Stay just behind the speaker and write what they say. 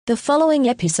The following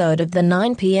episode of the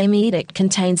 9 p.m. edict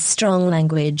contains strong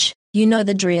language. You know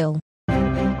the drill.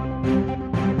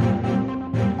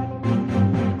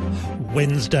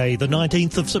 Wednesday, the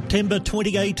 19th of September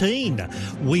 2018.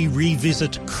 We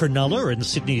revisit Cronulla and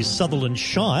Sydney's Sutherland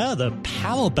Shire, the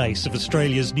power base of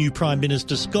Australia's new Prime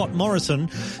Minister Scott Morrison,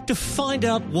 to find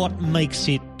out what makes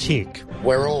it tick.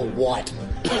 We're all white.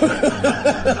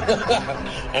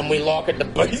 And we like it to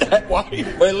be that way.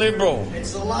 We're liberal.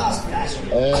 It's the last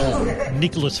fashion.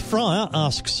 Nicholas Fryer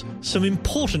asks some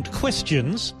important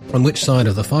questions. On which side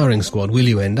of the firing squad will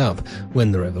you end up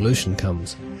when the revolution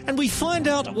comes? And we find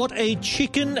out what a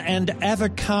chicken and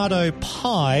avocado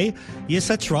pie, yes,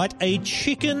 that's right, a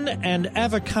chicken and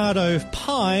avocado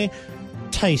pie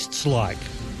tastes like.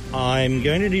 I'm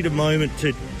going to need a moment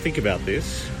to think about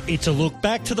this. It's a look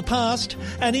back to the past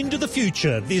and into the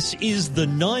future. This is the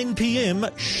 9 p.m.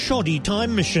 Shoddy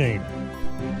Time Machine.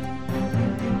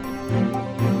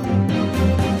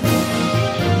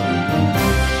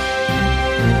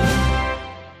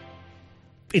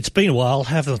 It's been a while,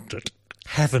 hasn't it?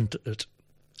 Hasn't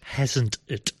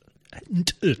it?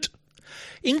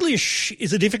 English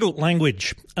is a difficult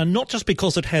language, and not just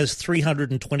because it has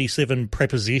 327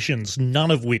 prepositions,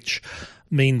 none of which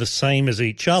mean the same as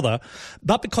each other,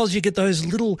 but because you get those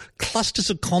little clusters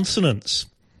of consonants.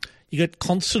 You get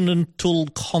consonantal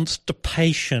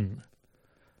constipation.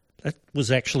 That was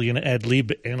actually an ad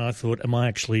lib, and I thought, am I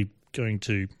actually going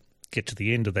to get to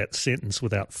the end of that sentence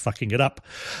without fucking it up?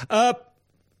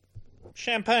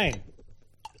 Champagne.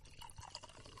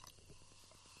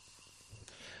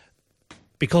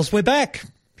 Because we're back.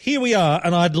 Here we are,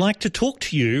 and I'd like to talk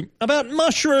to you about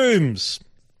mushrooms.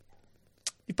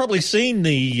 You've probably seen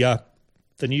the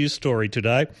news story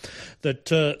today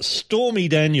that Stormy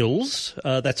Daniels,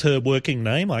 that's her working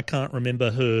name, I can't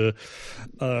remember her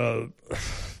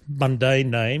mundane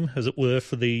name, as it were,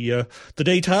 for the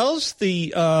details,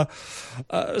 the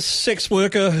sex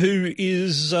worker who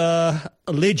is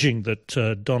alleging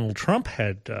that Donald Trump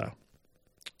had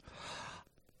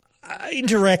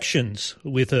interactions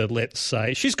with her, let's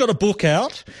say. She's got a book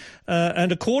out,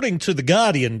 and according to The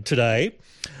Guardian today,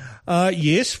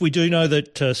 yes, we do know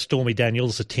that Stormy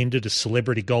Daniels attended a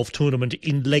celebrity golf tournament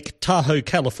in Lake Tahoe,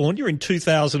 California in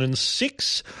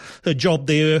 2006. Her job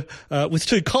there with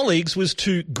two colleagues was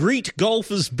to greet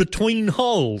golfers between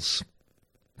holes,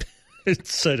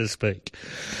 so to speak.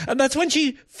 And that's when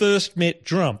she first met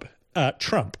Trump,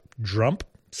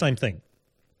 same thing.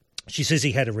 She says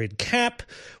he had a red cap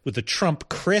with a Trump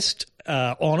crest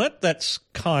on it. That's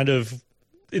kind of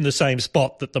in the same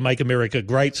spot that the Make America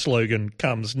Great slogan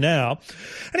comes now.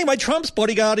 Anyway, Trump's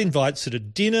bodyguard invites her to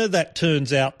dinner. That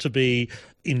turns out to be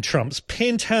in Trump's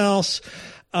penthouse.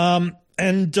 And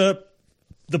the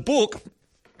book,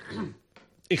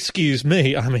 excuse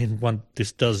me, I mean,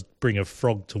 this does bring a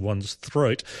frog to one's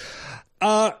throat.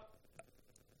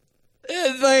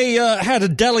 They had a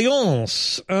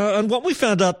dalliance, and what we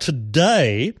found out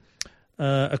today,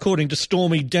 according to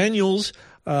Stormy Daniels,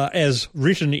 as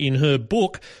written in her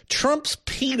book, Trump's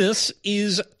penis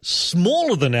is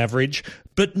smaller than average,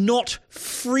 but not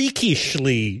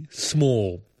freakishly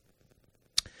small.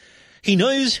 He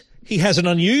knows he has an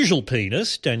unusual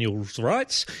penis, Daniels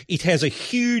writes. It has a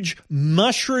huge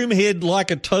mushroom head like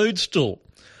a toadstool.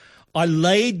 I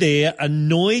laid there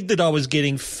annoyed that I was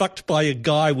getting fucked by a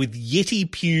guy with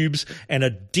yeti pubes and a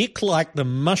dick like the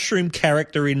mushroom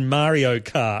character in Mario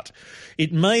Kart.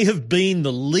 It may have been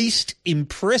the least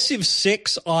impressive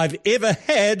sex I've ever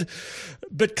had,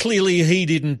 but clearly he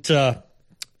didn't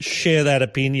share that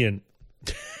opinion.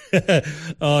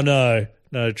 Oh,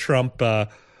 no, Trump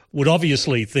would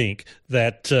obviously think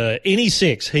that any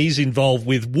sex he's involved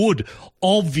with would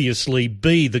obviously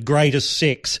be the greatest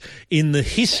sex in the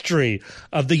history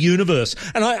of the universe.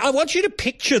 And I want you to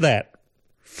picture that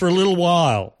for a little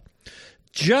while.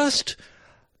 Just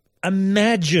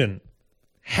imagine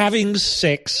having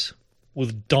sex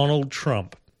with Donald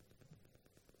Trump.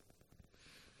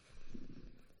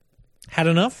 Had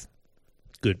enough?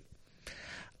 Good.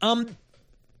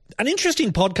 An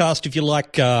interesting podcast, if you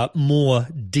like more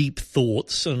deep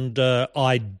thoughts, and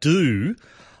I do,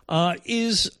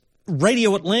 is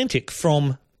Radio Atlantic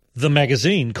from the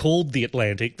magazine called The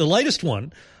Atlantic, the latest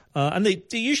one, and they're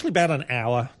usually about an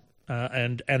hour,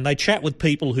 and they chat with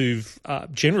people who've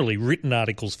generally written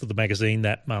articles for the magazine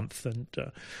that month,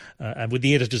 and with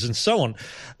the editors and so on.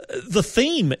 The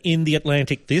theme in The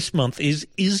Atlantic this month is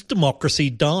democracy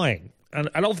dying? And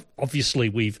obviously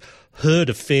we've heard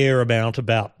a fair amount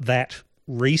about that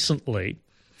recently.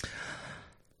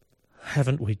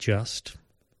 Haven't we just?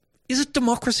 Is it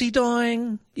democracy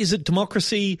dying? Is it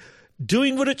democracy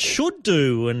doing what it should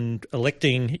do and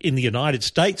electing in the United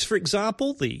States, for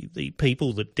example, the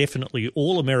people that definitely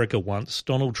all America wants.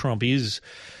 Donald Trump is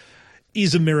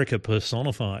America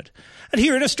personified. And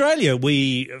here in Australia,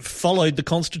 we followed the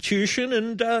Constitution,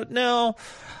 and now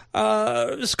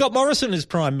Scott Morrison is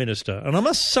Prime Minister. And I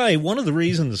must say, one of the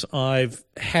reasons I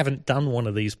haven't done one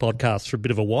of these podcasts for a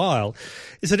bit of a while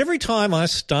is that every time I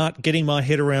start getting my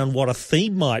head around what a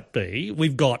theme might be,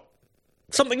 we've got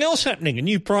something else happening, a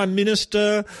new Prime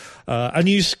Minister, a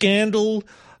new scandal,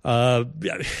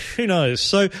 who knows.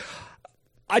 So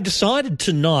I decided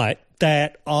tonight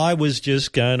that I was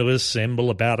just going to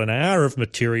assemble about an hour of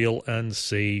material and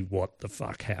see what the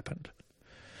fuck happened.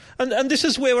 And this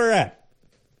is where we're at.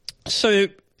 So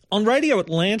on Radio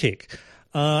Atlantic,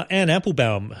 Anne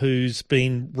Applebaum, who's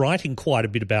been writing quite a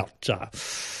bit about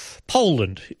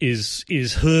Poland,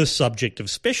 is her subject of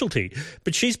specialty.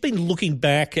 But she's been looking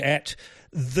back at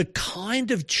the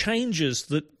kind of changes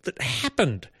that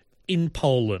happened in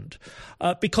Poland,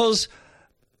 because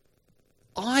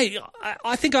I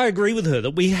think I agree with her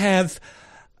that we have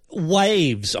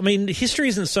waves. I mean, history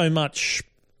isn't so much,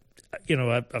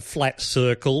 a flat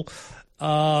circle.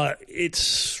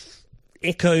 It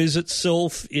echoes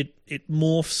itself. It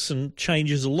morphs and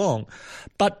changes along.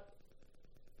 But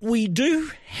we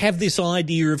do have this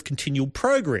idea of continual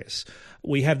progress.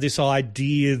 We have this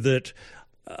idea that,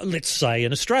 let's say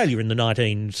in Australia in the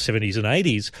 1970s and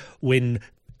 80s, when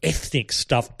ethnic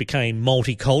stuff became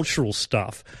multicultural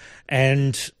stuff,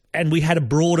 and we had a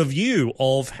broader view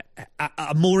of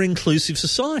a more inclusive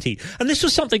society. And this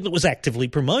was something that was actively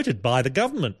promoted by the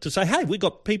government to say, hey, we've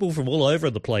got people from all over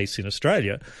the place in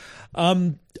Australia.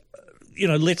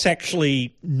 Let's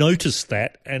actually notice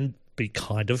that and be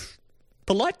kind of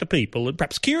polite to people and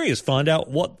perhaps curious, find out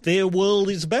what their world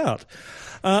is about.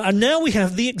 And now we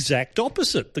have the exact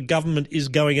opposite. The government is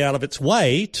going out of its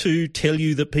way to tell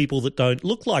you that people that don't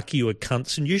look like you are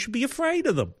cunts and you should be afraid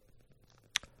of them.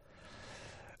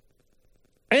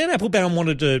 Anne Applebaum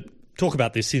wanted to talk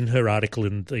about this in her article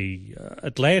in the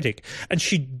Atlantic, and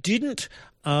she didn't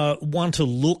want to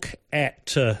look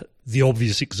at the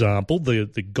obvious example, the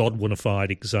Godwinified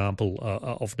example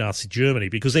of Nazi Germany,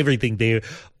 because everything there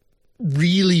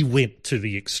really went to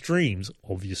the extremes,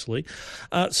 obviously.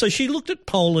 So she looked at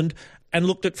Poland and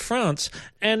looked at France,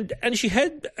 and she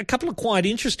had a couple of quite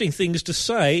interesting things to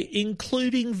say,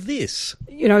 including this.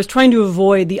 I was trying to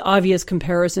avoid the obvious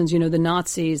comparisons, the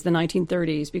Nazis, the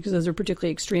 1930s, because those are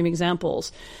particularly extreme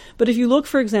examples. But if you look,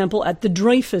 for example, at the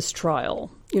Dreyfus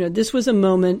trial, this was a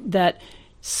moment that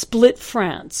split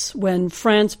France when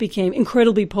France became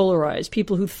incredibly polarized.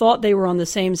 People who thought they were on the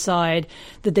same side,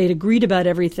 that they'd agreed about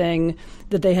everything,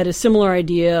 that they had a similar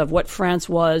idea of what France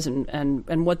was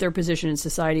and what their position in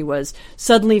society was,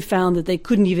 suddenly found that they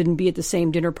couldn't even be at the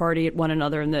same dinner party at one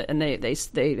another, and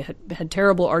they had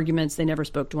terrible arguments. They never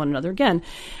spoke to one another again.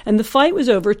 And the fight was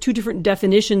over two different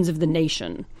definitions of the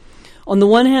nation. On the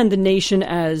one hand, the nation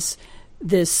as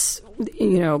this,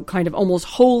 kind of almost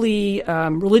holy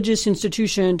religious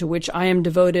institution to which I am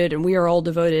devoted and we are all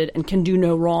devoted and can do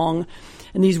no wrong.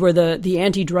 And these were the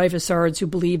anti-Dreyfusards who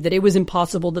believed that it was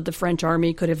impossible that the French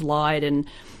army could have lied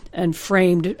and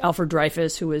framed Alfred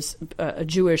Dreyfus, who was a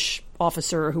Jewish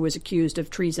officer who was accused of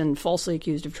treason, falsely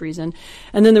accused of treason.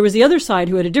 And then there was the other side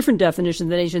who had a different definition of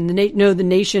the nation. The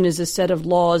nation is a set of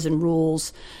laws and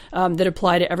rules that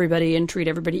apply to everybody and treat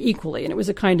everybody equally. And it was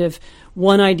a kind of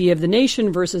one idea of the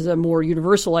nation versus a more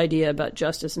universal idea about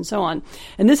justice and so on.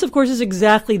 And this, of course, is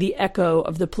exactly the echo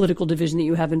of the political division that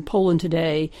you have in Poland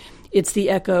today. It's the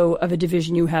echo of a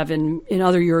division you have in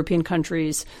other European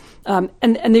countries.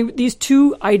 These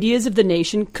two ideas of the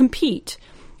nation compete.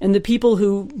 And the people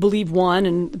who believe one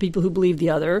and the people who believe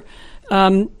the other,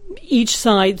 each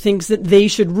side thinks that they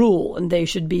should rule and they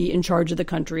should be in charge of the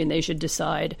country and they should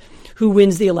decide who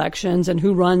wins the elections and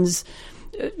who runs,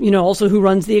 also who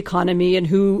runs the economy and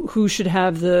who should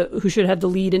have the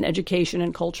lead in education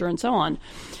and culture and so on.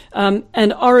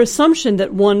 And our assumption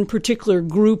that one particular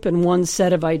group and one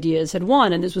set of ideas had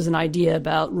won, and this was an idea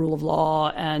about rule of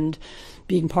law and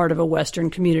being part of a Western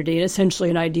community, and essentially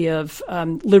an idea of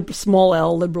small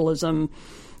L liberalism,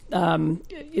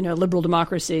 liberal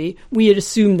democracy. We had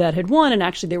assumed that had won, and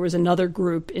actually there was another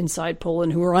group inside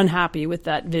Poland who were unhappy with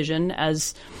that vision,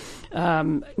 as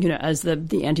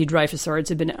the anti-Dreyfusards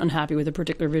had been unhappy with a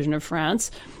particular vision of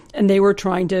France, and they were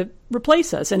trying to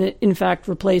replace us. And in fact,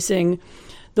 replacing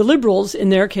the liberals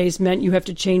in their case meant you have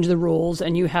to change the rules,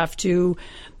 and you have to,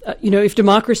 if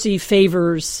democracy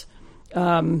favors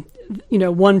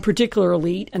one particular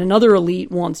elite and another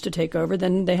elite wants to take over,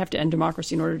 then they have to end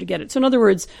democracy in order to get it. So in other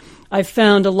words, I've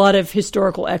found a lot of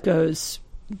historical echoes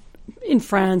in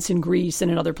France, in Greece,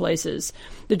 and in other places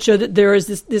that show that there is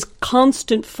this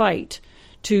constant fight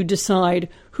to decide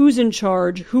who's in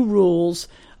charge, who rules,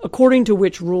 according to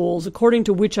which rules, according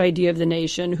to which idea of the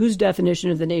nation, whose definition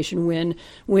of the nation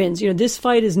wins. This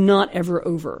fight is not ever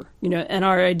over. And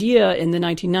our idea in the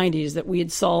 1990s that we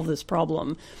had solved this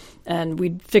problem and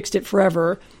we'd fixed it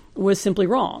forever was simply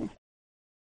wrong.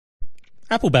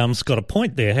 Applebaum's got a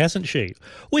point there, hasn't she?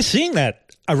 We're seeing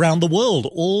that around the world,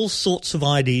 all sorts of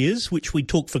ideas which we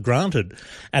took for granted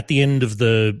at the end of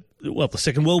the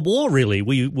Second World War, really.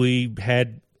 We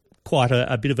had quite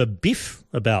a bit of a biff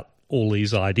about all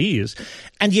these ideas,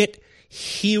 and yet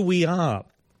here we are.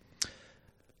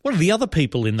 One of the other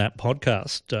people in that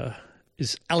podcast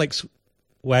is Alex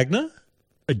Wagner,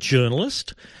 a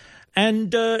journalist,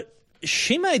 and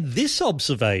she made this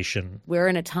observation. We're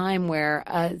in a time where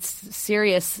a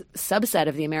serious subset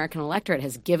of the American electorate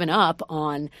has given up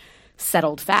on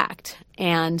settled fact.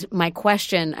 And my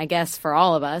question, I guess, for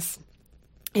all of us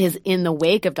is in the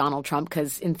wake of Donald Trump,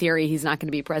 because in theory he's not going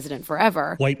to be president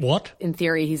forever. Wait, what? In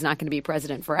theory he's not going to be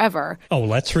president forever. Oh, well,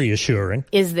 that's reassuring.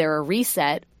 Is there a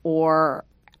reset, or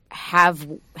has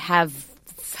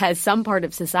some part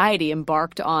of society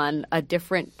embarked on a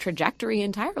different trajectory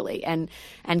entirely? And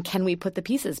can we put the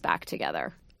pieces back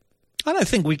together? I don't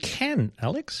think we can,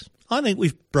 Alex. I think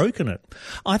we've broken it.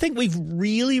 I think we've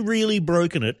really, really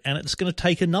broken it, and it's going to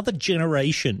take another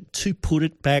generation to put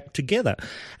it back together.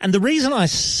 And the reason I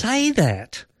say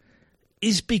that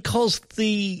is because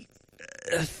the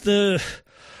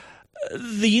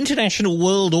international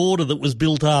world order that was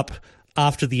built up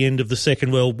after the end of the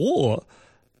Second World War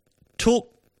took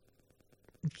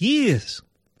years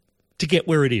to get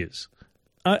where it is.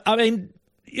 I mean,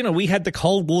 we had the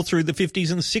Cold War through the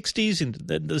 50s and 60s, and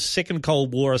the Second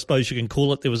Cold War, I suppose you can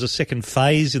call it. There was a second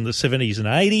phase in the 70s and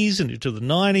 80s and into the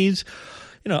 90s.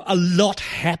 A lot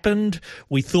happened.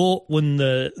 We thought when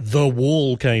the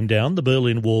wall came down, the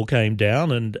Berlin Wall came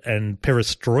down, and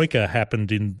perestroika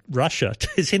happened in Russia.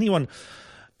 Are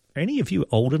any of you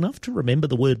old enough to remember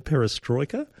the word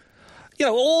perestroika?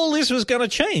 All this was going to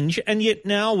change, and yet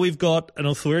now we've got an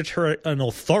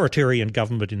authoritarian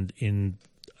government in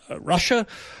Russia,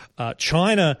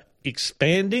 China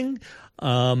expanding,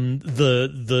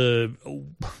 the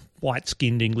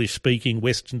white-skinned English-speaking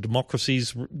Western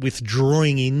democracies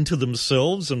withdrawing into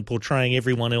themselves and portraying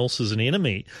everyone else as an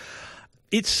enemy.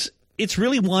 It's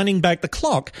really winding back the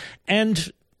clock,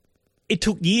 and it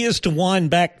took years to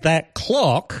wind back that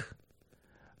clock,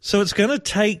 so it's going to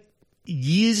take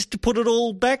years to put it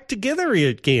all back together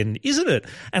again, isn't it?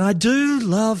 And I do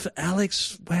love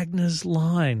Alex Wagner's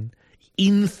line.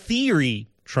 In theory,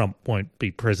 Trump won't be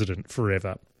president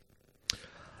forever.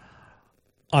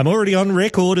 I'm already on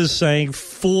record as saying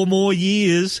 4 more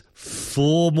years.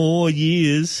 4 more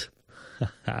years.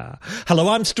 Hello,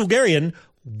 I'm Stilgarian.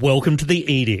 Welcome to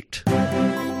The Edict.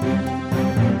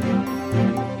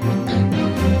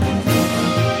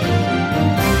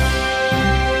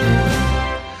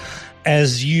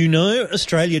 As you know,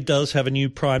 Australia does have a new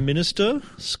Prime Minister,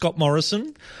 Scott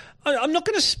Morrison. I'm not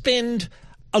going to spend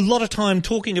a lot of time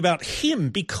talking about him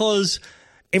because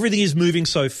everything is moving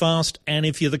so fast, and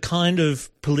if you're the kind of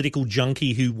political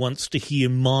junkie who wants to hear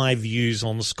my views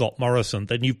on Scott Morrison,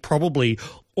 then you've probably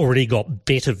already got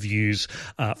better views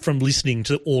from listening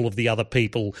to all of the other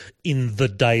people in the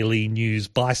Daily News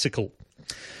Bicycle.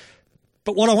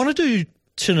 But what I want to do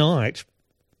tonight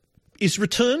is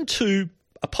return to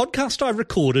a podcast I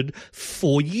recorded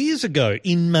 4 years ago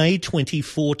in May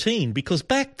 2014, because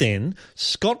back then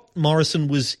Scott Morrison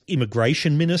was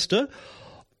Immigration Minister.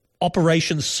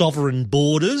 Operation Sovereign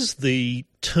Borders, the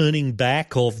turning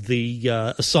back of the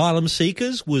asylum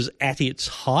seekers, was at its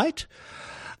height.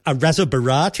 Raza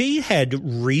Bharati had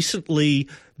recently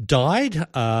died,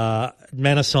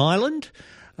 Manus Island.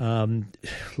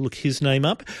 Look his name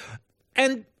up.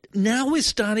 And now we're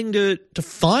starting to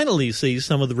finally see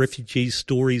some of the refugee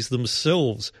stories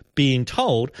themselves being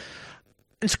told,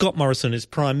 and Scott Morrison is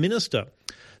Prime Minister.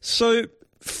 So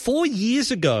 4 years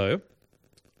ago,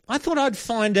 I thought I'd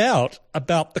find out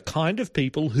about the kind of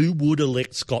people who would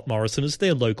elect Scott Morrison as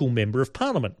their local Member of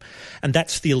Parliament. And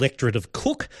that's the electorate of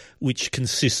Cook, which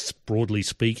consists, broadly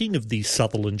speaking, of the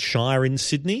Sutherland Shire in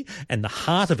Sydney, and the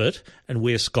heart of it, and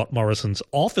where Scott Morrison's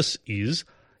office is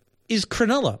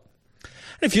Cronulla.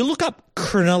 And if you look up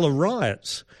Cronulla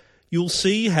riots, you'll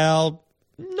see how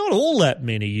not all that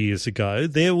many years ago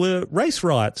there were race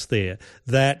riots there,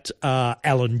 that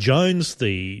Alan Jones,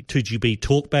 the 2GB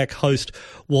Talkback host,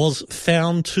 was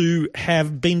found to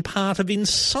have been part of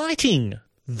inciting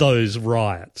those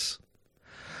riots.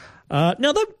 Now,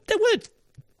 there weren't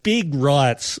big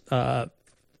riots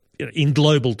in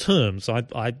global terms.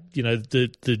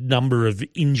 The number of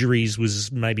injuries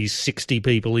was maybe 60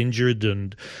 people injured,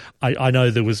 and I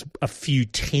know there was a few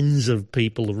tens of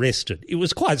people arrested. It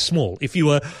was quite small. If you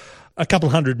were a couple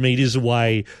hundred metres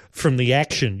away from the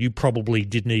action, you probably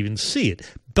didn't even see it.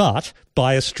 But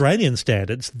by Australian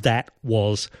standards, that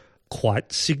was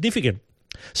quite significant.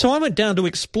 So I went down to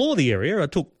explore the area. I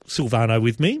took Silvano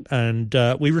with me, and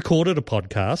we recorded a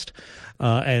podcast.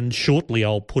 And shortly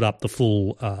I'll put up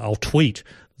I'll tweet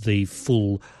the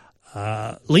full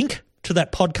link to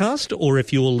that podcast, or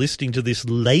if you're listening to this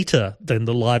later than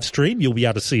the live stream, you'll be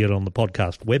able to see it on the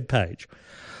podcast webpage.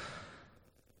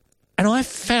 And I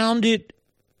found it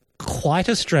quite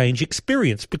a strange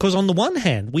experience because on the one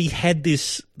hand, we had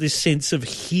this sense of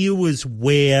here was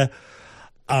where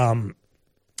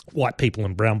white people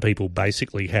and brown people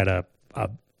basically had a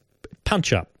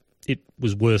punch-up. It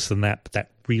was worse than that, but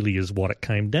that really is what it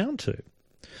came down to.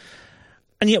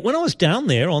 And yet when I was down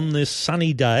there on this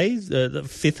sunny day, the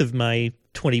 5th of May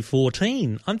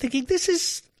 2014, I'm thinking this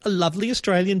is a lovely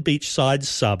Australian beachside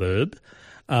suburb.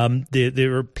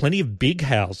 There are plenty of big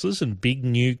houses and big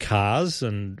new cars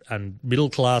and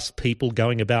middle-class people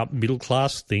going about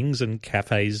middle-class things and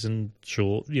cafes and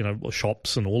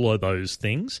shops and all of those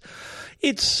things.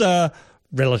 It's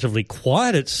relatively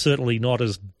quiet. It's certainly not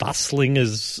as bustling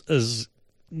as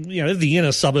the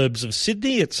inner suburbs of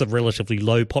Sydney. It's a relatively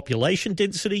low population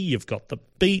density. You've got the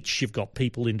beach. You've got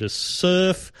people into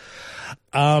surf.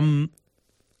 How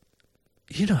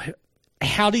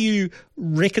do you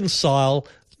reconcile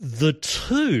the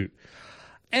two?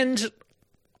 And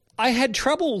I had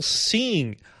trouble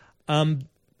seeing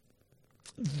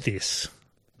this.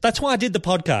 That's why I did the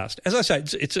podcast. As I say,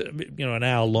 it's an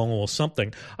hour long or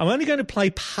something. I'm only going to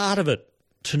play part of it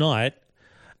tonight,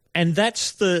 and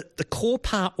that's the core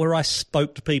part where I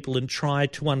spoke to people and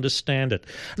tried to understand it.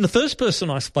 And the first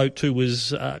person I spoke to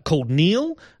was called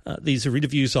Neil. These are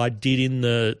interviews I did in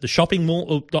the shopping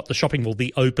mall, not the shopping mall,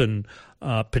 the open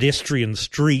pedestrian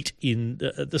street in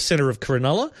the centre of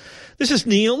Cronulla. This is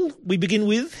Neil we begin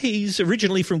with. He's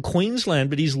originally from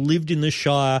Queensland, but he's lived in the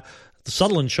Shire, the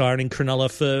Sutherland Shire in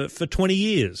Cronulla for 20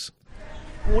 years.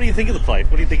 What do you think of the place?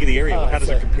 What do you think of the area? How does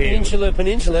it compare?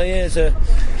 Peninsula, yeah. It's a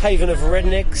haven of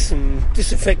rednecks and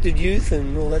disaffected youth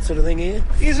and all that sort of thing here.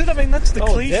 Is it? I mean, that's the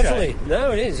cliche. Definitely.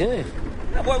 No, it is, yeah.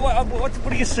 What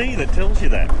do you see that tells you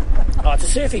that?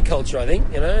 It's a surfing culture, I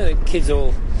think. The kids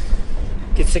all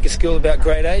get sick of school about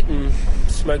grade 8 and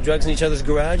smoke drugs in each other's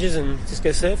garages and just go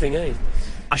surfing, eh?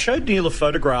 I showed Neil a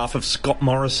photograph of Scott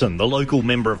Morrison, the local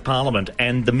Member of Parliament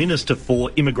and the Minister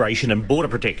for Immigration and Border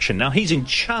Protection. Now, he's in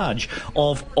charge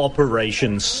of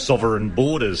Operation Sovereign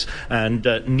Borders, and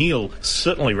Neil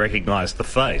certainly recognised the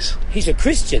face. He's a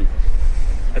Christian,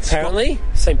 apparently.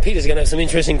 St. Peter's going to have some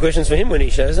interesting questions for him when he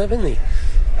shows up, isn't he?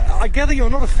 I gather you're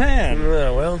not a fan.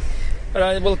 Oh, well.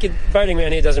 But, voting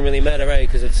around here doesn't really matter, eh,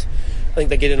 because I think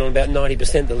they get in on about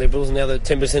 90%, the Liberals, and the other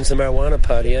 10%'s the Marijuana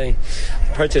Party, eh?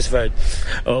 Protest vote.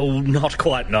 Oh, not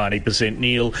quite 90%,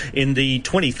 Neil. In the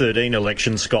 2013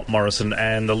 election, Scott Morrison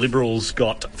and the Liberals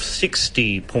got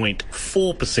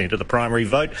 60.4% of the primary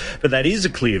vote, but that is a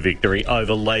clear victory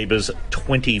over Labor's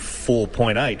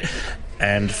 24.8%.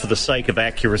 And for the sake of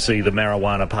accuracy, the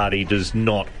Marijuana Party does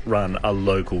not run a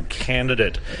local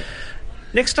candidate.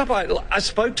 Next up, I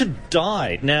spoke to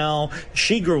Di. Now,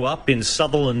 she grew up in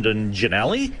Sutherland and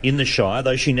Janali in the Shire,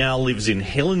 though she now lives in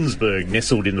Helensburgh,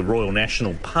 nestled in the Royal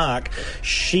National Park.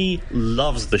 She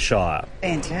loves the Shire.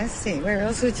 Fantastic. Where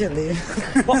else would you live?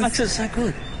 What makes it so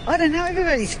good? I don't know.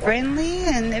 Everybody's friendly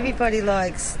and everybody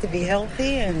likes to be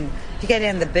healthy. And if you go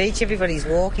down the beach, everybody's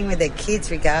walking with their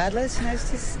kids regardless.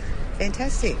 It's just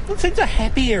fantastic. Well, it's a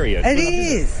happy area. It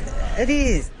is. It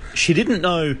is. She didn't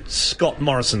know Scott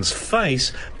Morrison's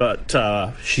face, but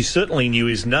she certainly knew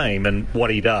his name and what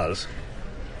he does.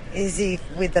 Is he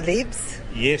with the Libs?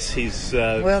 Yes, he's...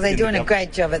 well, they're doing a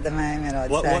great job at the moment,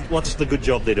 I'd say. What's the good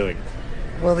job they're doing?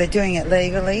 Well, they're doing it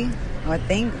legally, I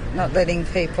think, not letting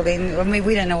people in. I mean,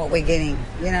 we don't know what we're getting,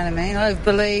 you know what I mean? I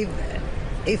believe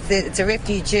if it's a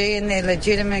refugee and they're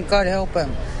legitimate, God help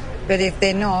them. But if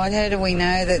they're not, how do we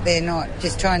know that they're not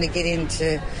just trying to get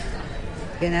into...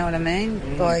 You know what I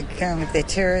mean? Like if they're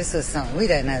terrorists or something. We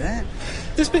don't know that.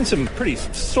 There's been some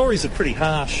stories of pretty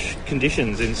harsh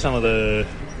conditions in some of the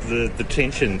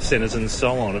detention centres and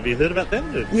so on. Have you heard about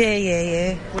them?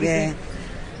 Yeah. What do you think?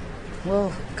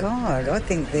 Well, God, I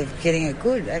think they're getting it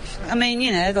good, actually. I mean,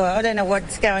 I don't know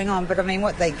what's going on, but I mean,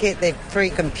 what they get, they're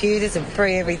free computers and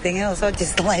free everything else. I'd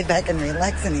just lay back and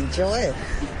relax and enjoy it.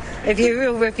 If you're a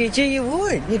real refugee, you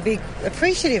would. You'd be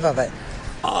appreciative of it.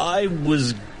 I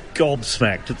was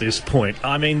gobsmacked at this point.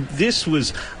 I mean, this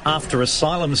was after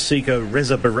asylum seeker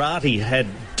Reza Barati had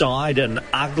died an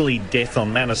ugly death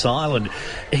on Manus Island.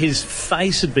 His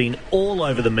face had been all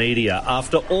over the media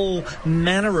after all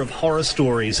manner of horror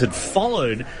stories had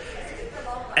followed,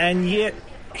 and yet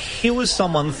here was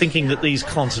someone thinking that these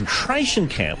concentration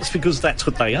camps, because that's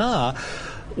what they are,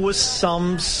 was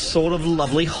some sort of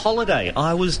lovely holiday.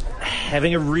 I was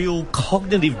having a real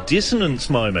cognitive dissonance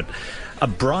moment. A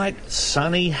bright,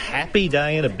 sunny, happy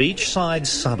day in a beachside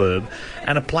suburb,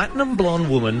 and a platinum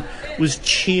blonde woman was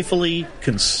cheerfully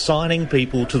consigning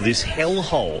people to this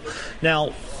hellhole.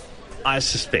 Now, I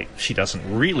suspect she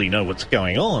doesn't really know what's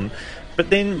going on, but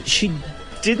then she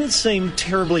didn't seem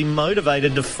terribly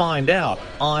motivated to find out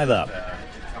either.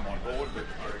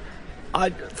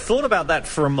 I thought about that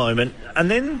for a moment and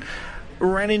then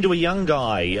ran into a young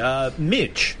guy,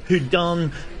 Mitch, who'd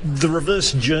done the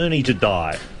reverse journey to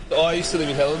die. I used to live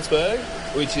in Helensburgh,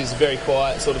 which is a very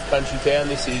quiet sort of country town.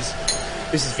 This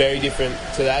is very different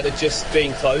to that. It's just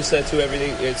being closer to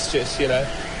everything. It's just, you know,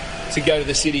 to go to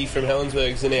the city from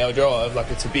Helensburgh is an hour drive.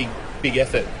 Like, it's a big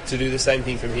effort. To do the same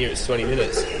thing from here, it's 20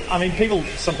 minutes. I mean, people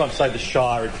sometimes say the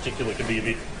Shire in particular can be a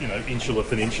bit, you know, insular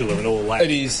peninsular and all that.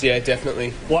 It is, yeah,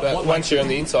 definitely. But once you're on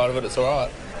the inside of it, it's all right.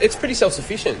 It's pretty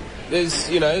self-sufficient. There's,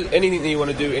 you know, anything that you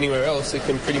want to do anywhere else, it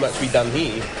can pretty much be done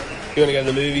here. You want to go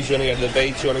to the movies, you want to go to the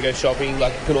beach, you want to go shopping,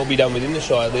 like, it can all be done within the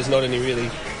Shire. There's not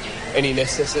any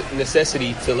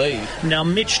necessity to leave. Now,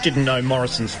 Mitch didn't know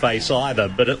Morrison's face either,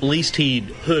 but at least he'd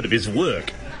heard of his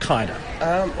work, kind of.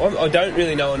 I don't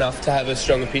really know enough to have a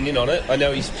strong opinion on it. I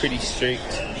know he's pretty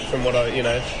strict. From what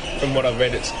I've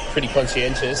read, it's pretty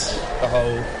conscientious. The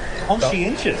whole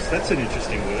conscientious. That's an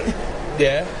interesting word.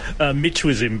 Yeah. Mitch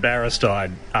was embarrassed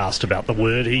I'd asked about the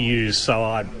word he used, so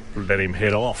I let him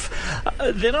head off.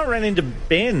 Then I ran into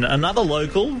Ben, another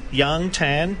local, young,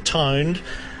 tan, toned,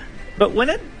 but when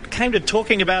it came to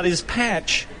talking about his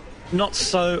patch, not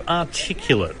so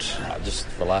articulate. Just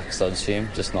relaxed, I'd assume.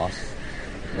 Just nice.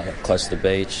 Close to the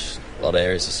beach, a lot of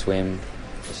areas to swim.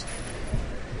 Just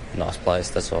a nice place,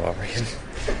 that's what I reckon.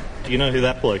 Do you know who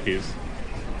that bloke is?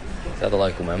 Is that the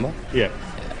local member? Yeah.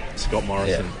 Scott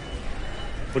Morrison. Yeah.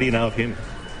 What do you know of him?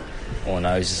 Well,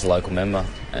 no, he's just a local member,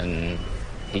 and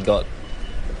he got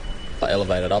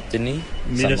elevated up, didn't he?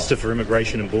 Minister for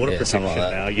Immigration and Border Protection like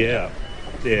now, yeah.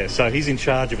 Yeah, so he's in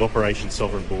charge of Operation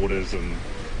Sovereign Borders and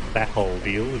that whole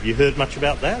deal. Have you heard much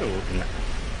about that? Or? No.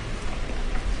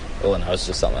 All I know is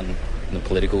just something in the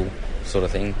political sort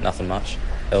of thing, nothing much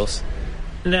else.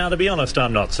 Now, to be honest,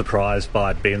 I'm not surprised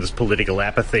by Ben's political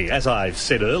apathy. As I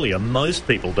said earlier, most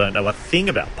people don't know a thing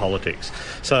about politics.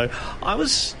 So I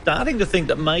was starting to think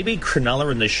that maybe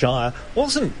Cronulla in the Shire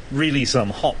wasn't really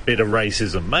some hotbed of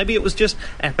racism. Maybe it was just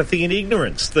apathy and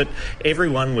ignorance, that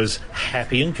everyone was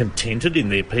happy and contented in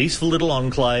their peaceful little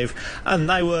enclave, and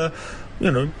they were, you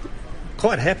know,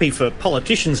 quite happy for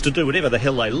politicians to do whatever the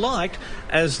hell they liked,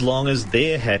 as long as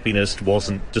their happiness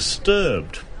wasn't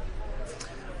disturbed.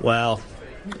 Well,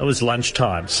 it was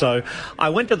lunchtime, so I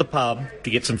went to the pub to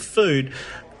get some food,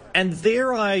 and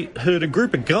there I heard a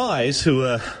group of guys who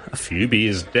were a few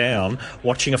beers down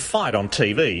watching a fight on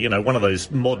TV, you know, one of those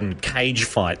modern cage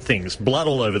fight things, blood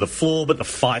all over the floor, but the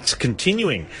fight's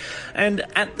continuing. And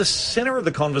at the centre of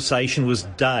the conversation was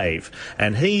Dave,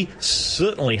 and he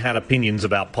certainly had opinions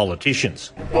about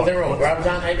politicians. Well, they're all grubs,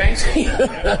 aren't they,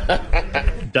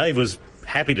 Banksy? Dave was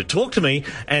happy to talk to me,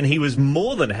 and he was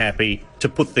more than happy to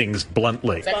put things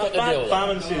bluntly.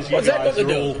 Farman says you guys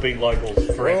are all big locals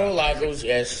forever. We're all locals,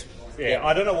 yes. Yeah,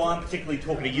 I don't know why I'm particularly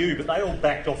talking to you, but they all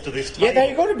backed off to this table. Yeah,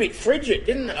 they got a bit frigid,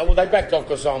 didn't they? Well, they backed off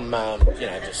because I'm,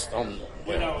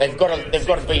 they've got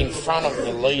to be in front of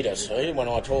the leader, see, when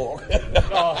I talk.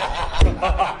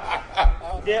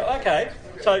 Yeah, okay.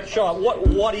 So, Shire,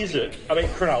 what is it? I mean,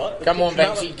 Cronulla. Come on,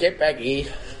 Banksy, get back here.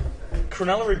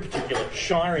 Cronulla in particular,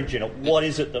 Shire in general, what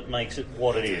is it that makes it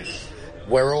what it is?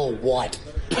 We're all white.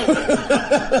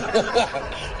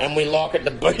 And we like it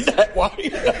to be that way.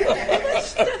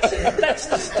 That's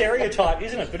the stereotype,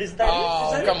 isn't it? But is that it?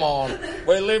 Oh, come on.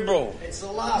 We're liberal. It's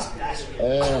the last bastard.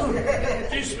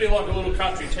 It used to be like a little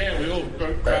country town. We all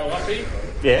grow up here.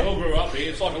 Yeah. We all grew up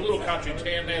here. It's like a little country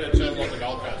town now that sounds like the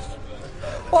Gold Coast.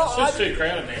 Well, it's just too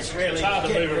crowded now. It's hard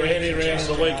to move around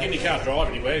the weekend. You can't drive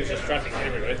anywhere. There's just traffic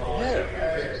everywhere.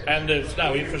 Yeah. And there's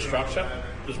no infrastructure.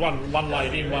 There's one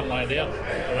lane in, one lane out. Our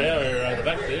area at the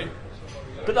back there.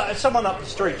 But someone up the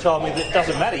street told me that it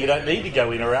doesn't matter. You don't need to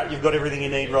go in or out. You've got everything you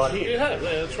need right here. Yeah,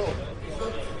 that's right.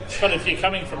 But if you're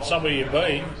coming from somewhere you've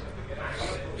been,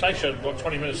 takes you,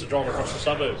 20 minutes to drive across the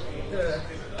suburb.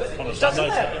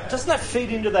 Doesn't that feed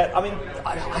into that? I mean,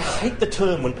 I hate the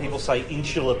term when people say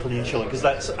insular peninsula because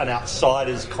that's an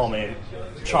outsider's comment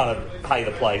trying to pay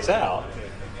the place out.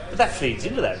 But that feeds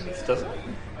into that myth, doesn't it?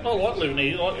 I like living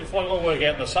here. If I work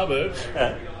out in the suburbs,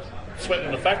 sweating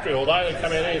in the factory all day, and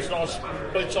come out here, it's a nice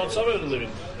beachside suburb to live in.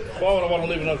 Why would I want to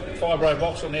live in a 5-row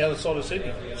box on the other side of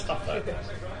Sydney? Stuff that.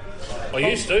 I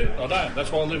used to. I don't.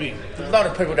 That's why I live here. A lot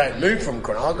of people don't move from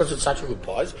Cronulla because it's such a good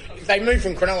place. If they move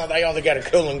from Cronulla, they either go to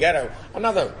Coolangatta,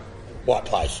 another white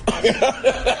place.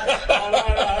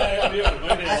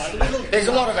 There's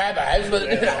a lot of abos, but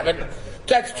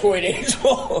that's Tweed as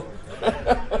well.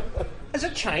 Has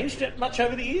it changed much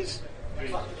over the years?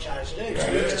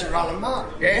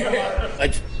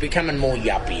 It's becoming more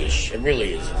yuppie-ish. It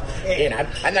really is. You know,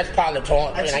 and that's part of the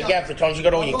time. You know, you have the times, you've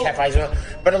got all your cafes,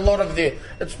 but a lot of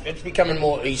it's becoming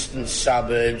more eastern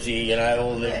suburbsy. You know,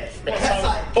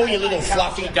 all your little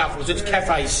fluffy duffels. It's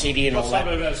Cafe City and all that.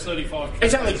 Has 35.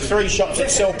 There's only 3 shops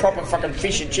that sell proper fucking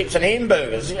fish and chips and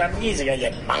hamburgers. You know, years ago you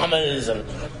had Mamas and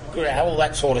all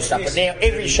that sort of stuff. But now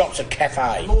every shop's a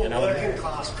cafe. More you know, working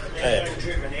class people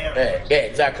driven out. Yeah,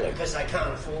 exactly. Because they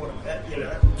can't afford them. You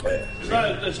know.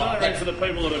 There's no room for the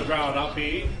people that have grown up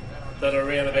here that are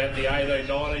around about the 18,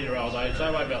 19-year-old age.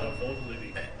 They won't be able to afford to live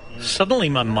here. Suddenly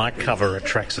my mic cover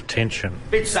attracts attention.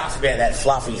 Bit sus about that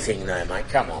fluffy thing though, mate.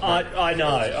 Come on. I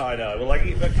know. Well,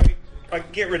 I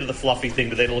get rid of the fluffy thing,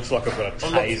 but then it looks like I've got a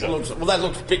taser. Well, that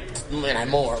looks a bit,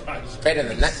 more better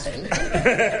than that thing.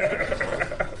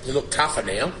 You look tougher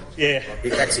now. Yeah.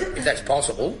 If that's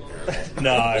possible.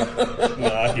 No.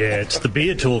 Yeah, it's the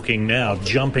beer talking now,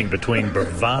 jumping between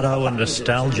bravado and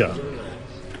nostalgia.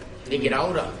 You get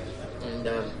older, and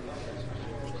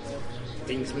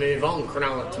things move on.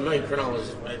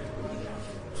 Cronulla's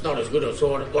it's not as good as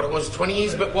what it was 20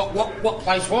 years, but what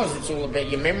place was? It's all about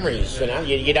your memories, you know.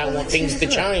 You don't want things to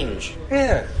change.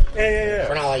 Yeah.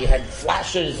 Cronulla, you had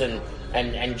flashes and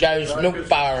Joe's Milk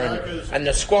Bar and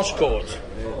the squash courts.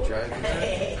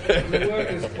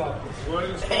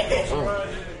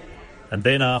 And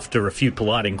then after a few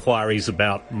polite inquiries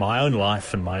about my own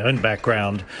life and my own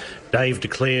background, Dave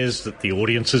declares that the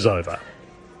audience is over.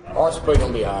 I speak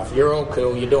on behalf. You're all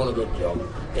cool. You're doing a good job.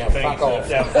 Now, fuck off.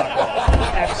 Now, fuck off.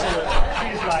 Absolutely.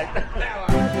 Cheers, mate.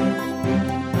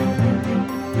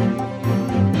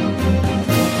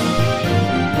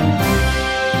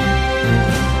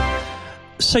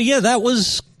 So, yeah, that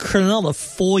was Cronulla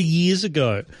 4 years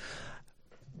ago.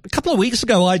 A couple of weeks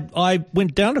ago, I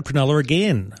went down to Cronulla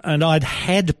again, and I'd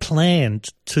had planned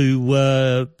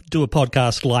to do a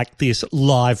podcast like this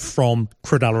live from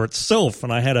Cronulla itself,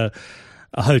 and I had a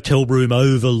hotel room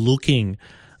overlooking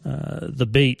the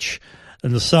beach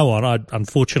and so on.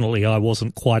 Unfortunately, I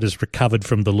wasn't quite as recovered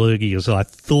from the lurgy as I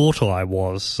thought I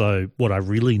was, so what I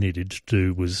really needed to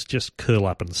do was just curl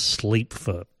up and sleep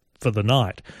for the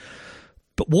night.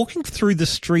 But walking through the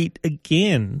street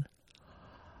again,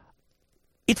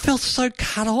 it felt so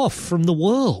cut off from the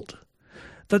world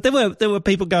that there were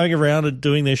people going around and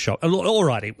doing their shop. All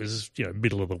right, it was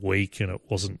middle of the week and it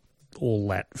wasn't all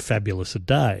that fabulous a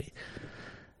day.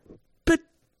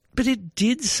 But it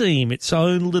did seem its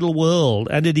own little world,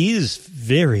 and it is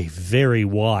very, very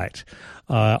white.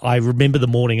 I remember the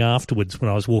morning afterwards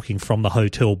when I was walking from the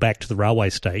hotel back to the railway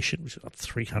station, which was up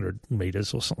 300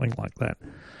 metres or something like that,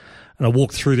 and I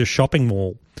walked through the shopping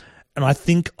mall, and I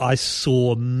think I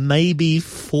saw maybe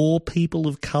 4 people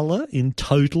of colour in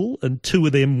total, and 2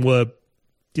 of them were,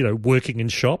 working in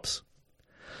shops.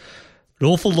 An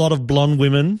awful lot of blonde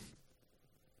women,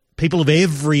 people of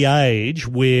every age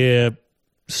wear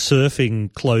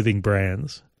surfing clothing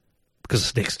brands because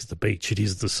it's next to the beach. It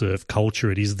is the surf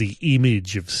culture. It is the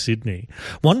image of Sydney.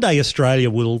 One day Australia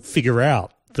will figure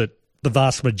out that the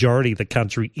vast majority of the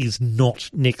country is not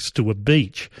next to a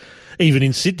beach. Even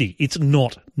in Sydney, it's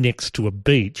not next to a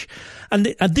beach.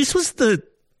 And this was that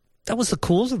was the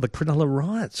cause of the Cronulla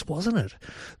riots, wasn't it?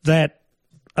 That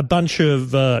a bunch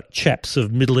of chaps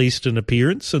of Middle Eastern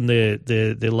appearance and their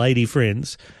lady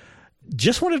friends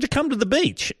just wanted to come to the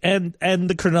beach, and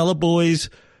the Cronulla boys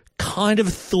kind of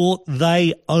thought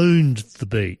they owned the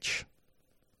beach,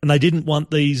 and they didn't want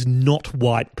these not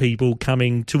white people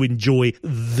coming to enjoy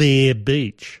their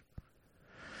beach.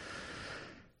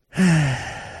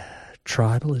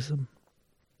 Tribalism.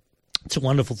 It's a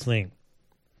wonderful thing.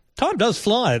 Time does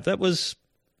fly. That was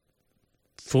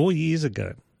 4 years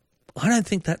ago. I don't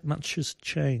think that much has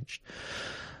changed.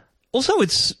 Also,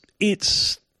 it's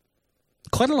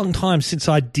quite a long time since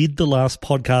I did the last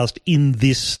podcast in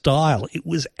this style. It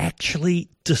was actually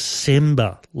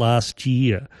December last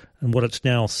year, and what it's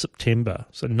now September,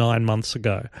 so 9 months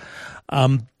ago.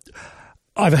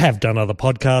 I have done other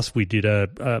podcasts. We did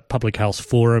a public house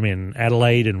forum in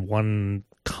Adelaide and one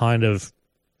kind of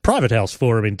private house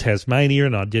forum in Tasmania,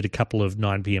 and I did a couple of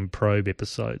 9pm Probe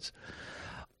episodes.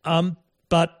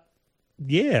 But,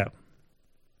 yeah,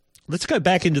 let's go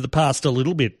back into the past a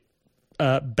little bit,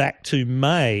 back to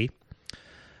May,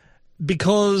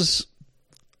 because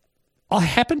I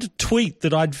happened to tweet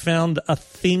that I'd found a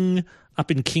thing up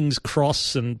in King's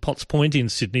Cross and Potts Point in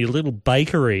Sydney, a little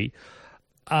bakery,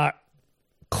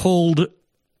 called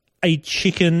a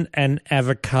chicken and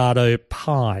avocado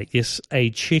pie. Yes, a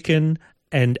chicken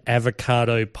and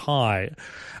avocado pie.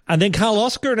 And then Carl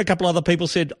Oscar and a couple other people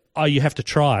said, oh, you have to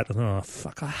try it. Oh,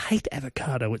 fuck, I hate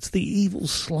avocado. It's the evil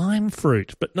slime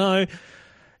fruit. But no,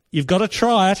 you've got to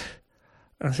try it.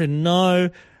 And I said, no.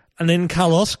 And then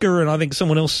Carl Oscar and I think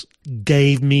someone else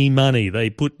gave me money. They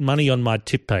put money on my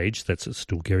tip page, that's at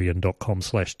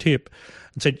stilgarian.com/tip,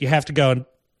 and said, you have to go and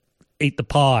eat the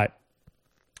pie.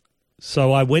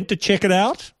 So I went to check it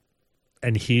out,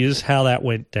 and here's how that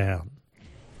went down.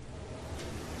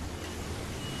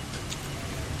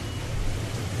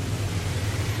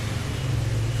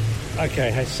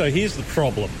 Okay, so here's the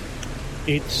problem.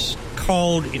 It's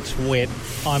cold, it's wet.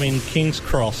 I'm in King's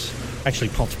Cross, actually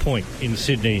Potts Point in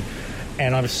Sydney,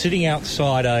 and I'm sitting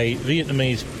outside a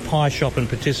Vietnamese pie shop and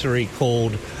patisserie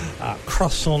called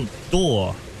Croissant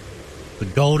d'Or, the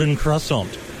Golden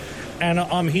Croissant. And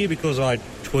I'm here because I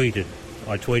tweeted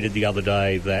the other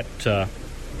day that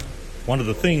one of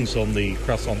the things on the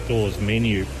Croissant d'Or's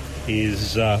menu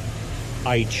is a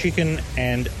chicken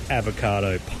and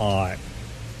avocado pie.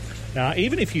 Now,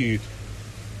 even if you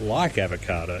like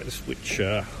avocados, which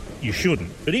you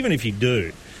shouldn't, but even if you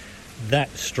do, that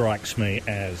strikes me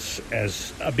as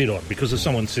a bit odd, because as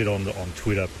someone said on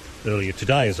Twitter earlier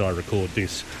today as I record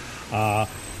this,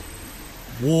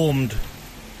 warmed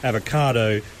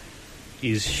avocado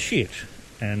is shit.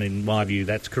 And in my view,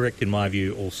 that's correct. In my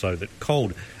view, also, that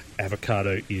cold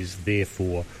avocado is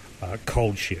therefore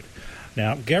cold shit.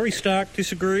 Now, Gary Stark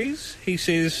disagrees. He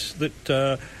says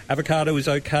that avocado is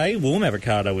okay, warm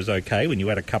avocado is okay when you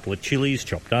add a couple of chilies,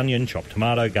 chopped onion, chopped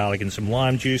tomato, garlic and some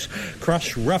lime juice,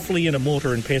 crushed roughly in a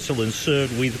mortar and pestle and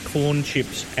served with corn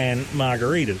chips and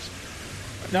margaritas.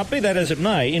 Now, be that as it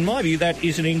may, in my view, that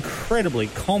is an incredibly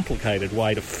complicated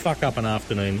way to fuck up an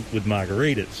afternoon with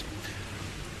margaritas.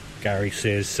 Gary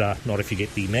says, not if you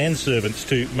get the manservants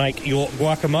to make your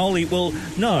guacamole. Well,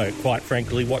 no, quite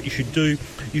frankly, what you should do,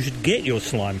 you should get your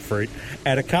slime fruit,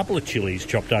 add a couple of chilies,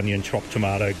 chopped onion, chopped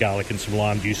tomato, garlic and some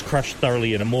lime juice, crushed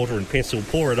thoroughly in a mortar and pestle,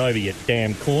 pour it over your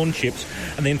damn corn chips,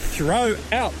 and then throw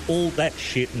out all that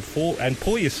shit and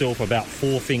pour yourself about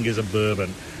 4 fingers of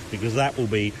bourbon, because that will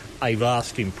be a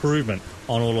vast improvement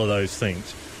on all of those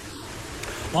things.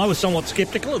 I was somewhat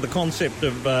sceptical of the concept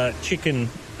of chicken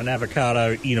and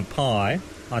avocado in a pie.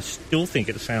 I still think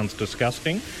it sounds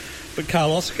disgusting. But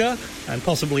Carl Oscar and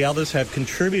possibly others have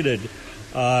contributed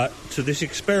to this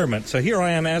experiment. So here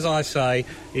I am, as I say,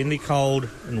 in the cold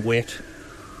and wet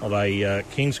of a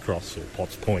King's Cross or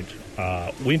Potts Point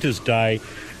winter's day,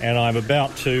 and I'm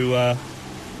about to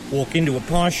walk into a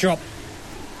pie shop.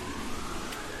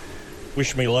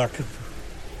 Wish me luck.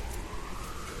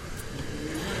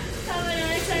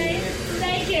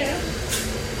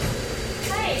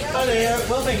 Hi there.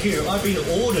 Well, thank you. I've been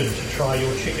ordered to try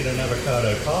your chicken and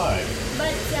avocado pie.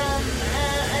 But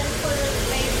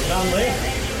unfortunately, none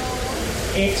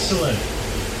left. Excellent.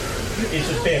 It's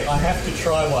a bet. I have to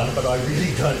try one, but I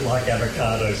really don't like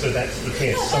avocado, so that's the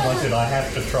test. Someone said I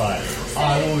have to try it.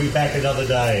 I will be back another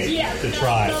day to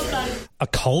try it. A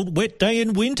cold, wet day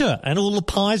in winter, and all the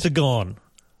pies are gone.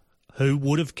 Who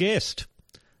would have guessed?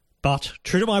 But,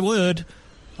 true to my word,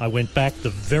 I went back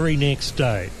the very next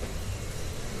day.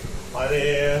 Hi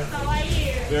there. How are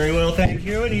you? Very well, thank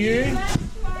you. And you?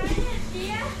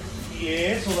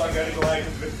 Yes, although I'm going to go away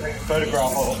and take a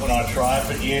photograph of it when I try it,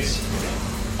 but yes,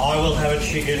 I will have a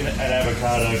chicken and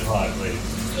avocado pie,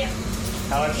 please. Yep.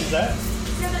 How much is that?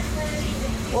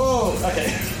 $7.30. Whoa, okay.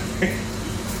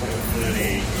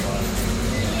 $7.30.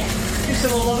 Right. You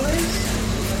sell a lot of these?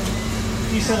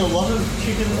 Do you sell a lot of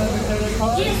chicken and avocado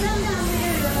pie? Yes, sometimes we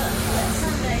do, but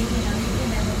Sunday, you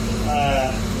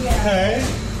know. Okay.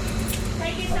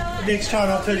 Thank you so much. Next time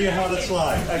I'll tell you how it's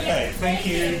like. Okay, thank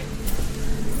you.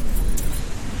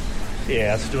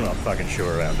 Yeah, I'm still not fucking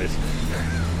sure about this.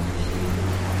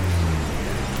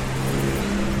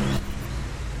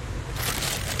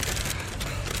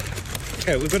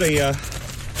 Okay, we've got a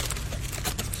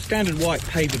standard white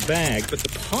paper bag, but the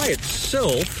pie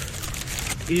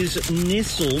itself is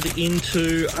nestled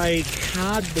into a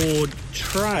cardboard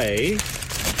tray,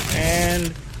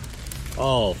 and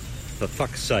oh for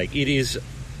fuck's sake. It is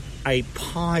a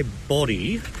pie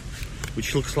body,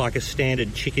 which looks like a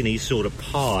standard chickeny sort of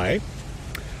pie.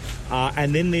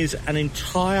 And then there's an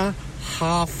entire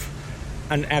half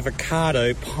an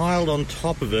avocado piled on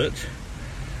top of it.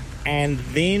 And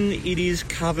then it is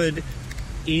covered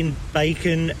in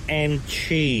bacon and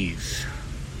cheese.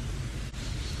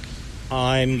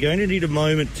 I'm going to need a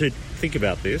moment to think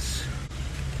about this.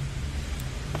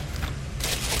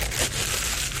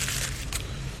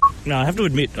 Now, I have to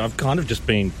admit, I've kind of just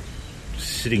been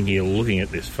sitting here looking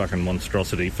at this fucking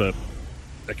monstrosity for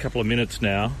a couple of minutes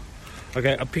now.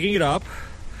 Okay, I'm picking it up.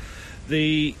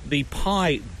 The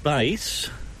pie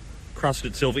base crust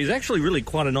itself is actually really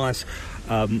quite a nice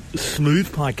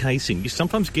smooth pie casing. You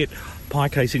sometimes get pie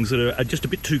casings that are just a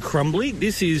bit too crumbly.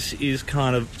 This is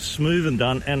kind of smooth and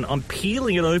done, and I'm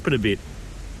peeling it open a bit,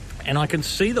 and I can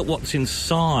see that what's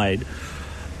inside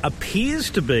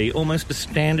appears to be almost a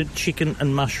standard chicken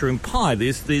and mushroom pie.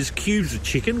 There's cubes of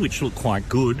chicken, which look quite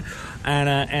good,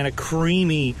 and a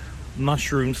creamy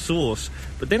mushroom sauce.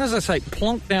 But then, as I say,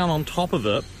 plonked down on top of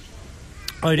it,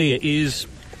 oh dear, is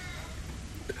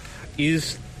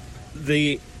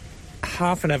the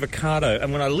half an avocado.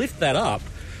 And when I lift that up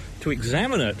to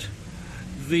examine it,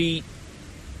 the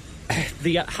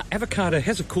avocado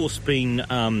has, of course, been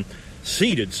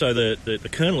seeded, so the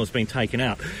kernel has been taken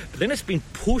out. But then it's been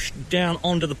pushed down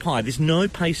onto the pie. There's no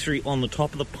pastry on the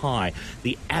top of the pie.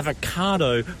 The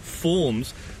avocado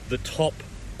forms the top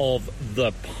of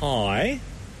the pie.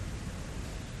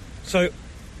 So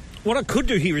what I could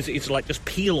do here is like just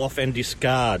peel off and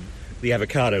discard the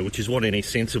avocado, which is what any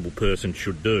sensible person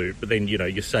should do. But then,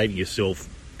 you're saving yourself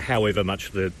however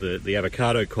much the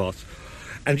avocado costs,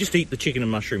 and just eat the chicken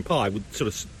and mushroom pie with sort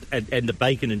of and the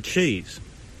bacon and cheese.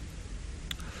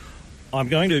 I'm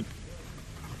going to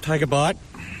take a bite.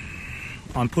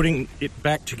 I'm putting it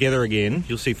back together again.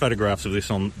 You'll see photographs of this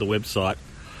on the website.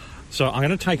 So I'm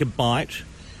going to take a bite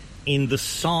in the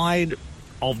side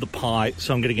of the pie.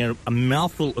 So I'm going to get a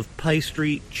mouthful of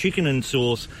pastry, chicken and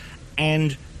sauce,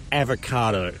 and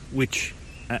avocado, which,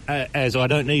 as I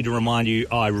don't need to remind you,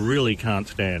 I really can't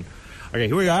stand. Okay,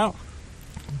 here we go.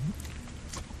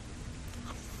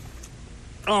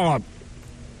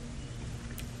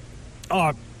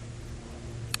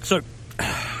 So,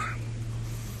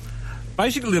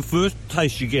 basically the first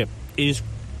taste you get is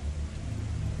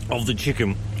of the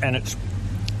chicken, and it's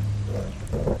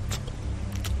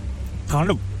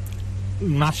kind of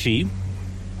mushy.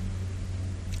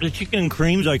 The chicken and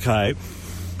cream's okay,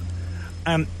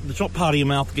 and the top part of your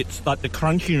mouth gets like the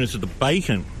crunchiness of the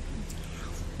bacon.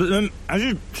 But then as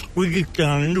you squeeze it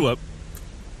down into it,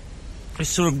 this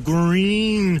sort of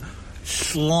green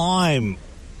slime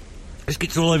just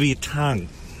gets all over your tongue.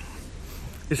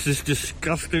 It's this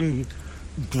disgusting,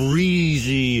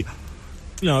 greasy,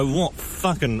 what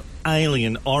fucking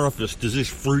alien orifice does this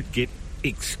fruit get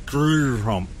extruded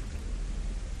from?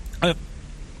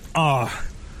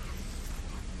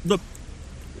 The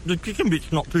chicken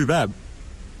bit's not too bad.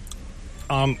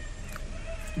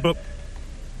 But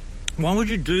why would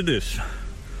you do this?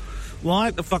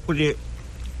 Why the fuck would you?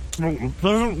 I'm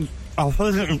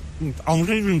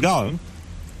keeping going.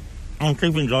 I'm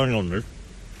keeping going on this.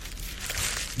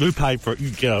 You paid for it,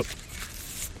 you get it.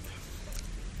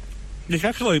 It's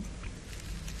actually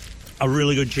a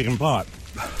really good chicken pie,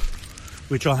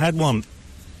 which I had one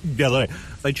the other day.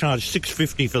 They charge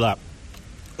 $6.50 for that.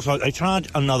 So they charge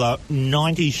another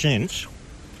 90 cents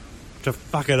to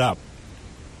fuck it up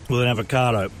with an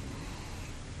avocado.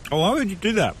 Why would you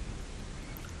do that?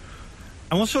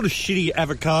 And what sort of shitty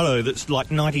avocado that's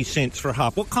like 90 cents for a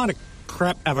half? What kind of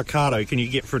crap avocado can you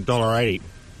get for $1.80?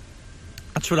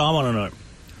 That's what I want to know.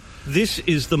 This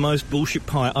is the most bullshit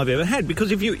pie I've ever had,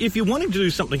 because if you wanted to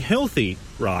do something healthy,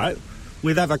 right,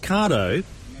 with avocado,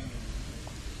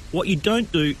 what you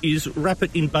don't do is wrap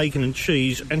it in bacon and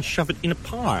cheese and shove it in a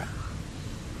pie.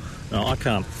 No, I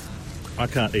can't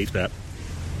eat that.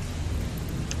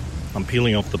 I'm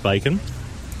peeling off the bacon.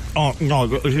 Oh, no,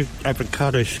 I've got this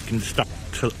avocado skin stuck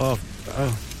to... Oh,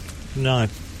 no.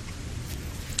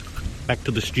 Back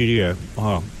to the studio.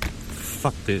 Oh,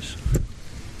 fuck this.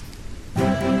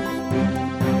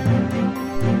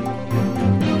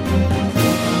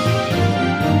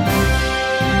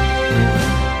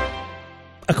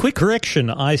 A quick correction.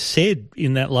 I said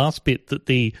in that last bit that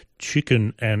the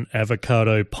chicken and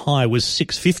avocado pie was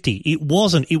 $6.50. It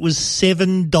wasn't. It was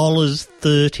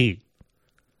 $7.30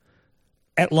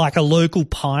 at like a local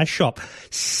pie shop.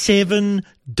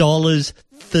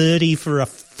 $7.30 for a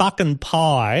fucking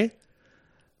pie.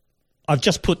 I've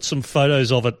just put some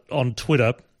photos of it on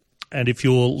Twitter, and if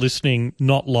you're listening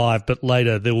not live but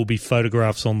later, there will be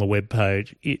photographs on the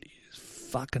webpage. It is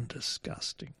fucking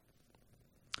disgusting.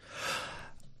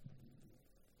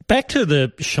 Back to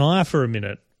the Shire for a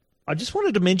minute. I just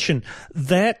wanted to mention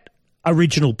that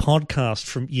original podcast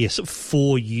from,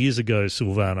 4 years ago,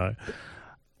 Silvano,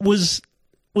 was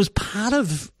part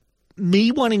of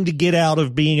me wanting to get out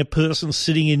of being a person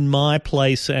sitting in my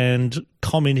place and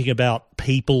commenting about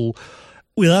people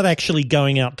without actually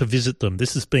going out to visit them.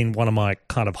 This has been one of my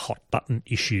kind of hot button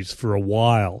issues for a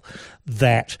while,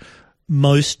 that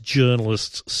most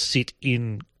journalists sit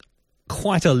in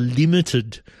quite a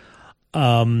limited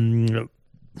demographic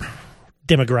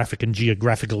and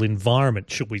geographical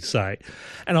environment, should we say.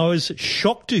 And I was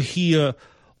shocked to hear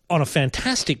on a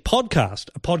fantastic podcast,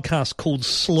 a podcast called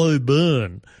Slow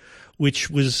Burn, which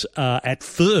was at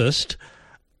first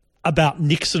about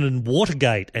Nixon and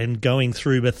Watergate and going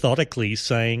through methodically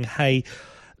saying, hey,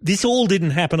 this all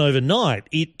didn't happen overnight.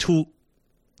 It took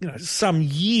some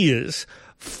years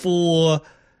for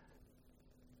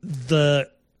the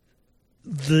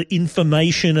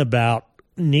information about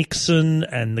Nixon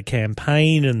and the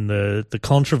campaign and the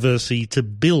controversy to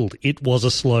build. It was a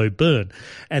slow burn.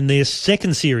 And their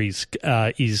second series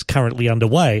is currently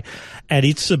underway, and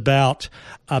it's about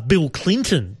Bill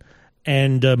Clinton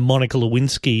and Monica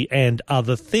Lewinsky and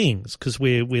other things, because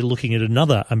we're looking at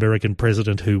another American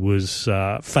president who was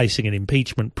facing an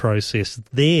impeachment process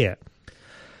there.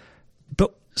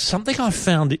 But something I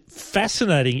found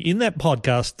fascinating in that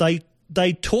podcast,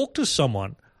 they talked to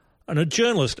someone, and a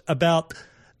journalist, about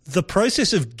the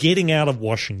process of getting out of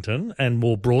Washington and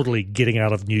more broadly getting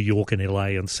out of New York and LA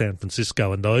and San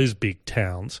Francisco and those big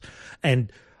towns,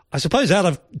 and I suppose out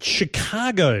of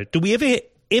Chicago. Do we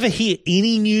ever hear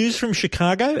any news from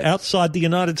Chicago outside the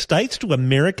United States? Do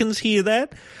Americans hear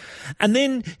that? And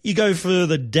then you go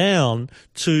further down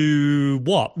to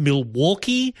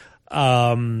Milwaukee,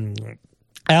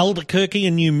 Albuquerque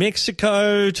in New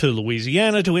Mexico, to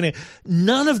Louisiana, to any.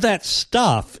 None of that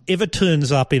stuff ever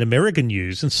turns up in American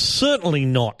news, and certainly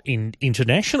not in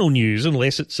international news,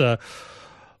 unless it's either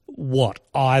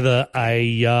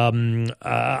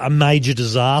a major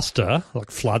disaster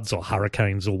like floods or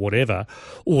hurricanes or whatever,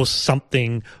 or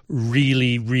something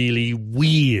really, really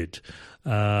weird.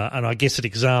 And I guess an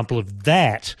example of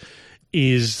that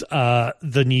is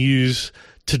the news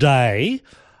today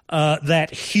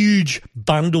that huge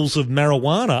bundles of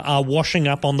marijuana are washing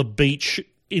up on the beach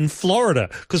in Florida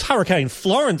because Hurricane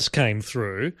Florence came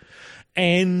through,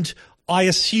 and I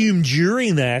assume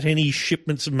during that any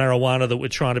shipments of marijuana that were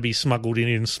trying to be smuggled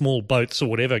in small boats or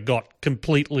whatever got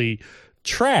completely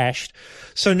trashed.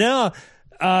 So now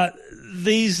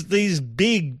these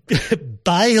big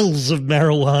bales of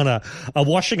marijuana are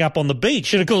washing up on the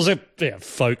beach, and of course there are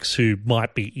folks who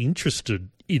might be interested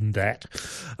in that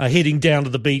are heading down to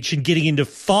the beach and getting into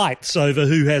fights over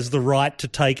who has the right to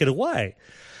take it away.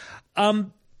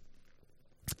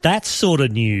 That sort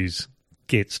of news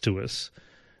gets to us,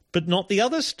 but not the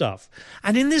other stuff.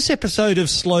 And in this episode of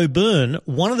Slow Burn,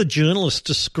 one of the journalists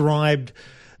described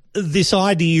this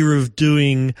idea of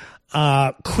doing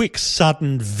quick,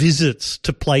 sudden visits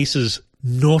to places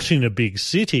not in a big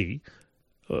city,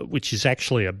 which is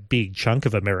actually a big chunk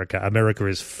of America. America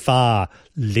is far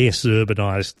less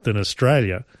urbanised than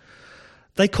Australia.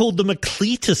 They called them a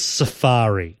Cletus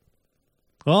safari.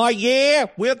 Oh, yeah,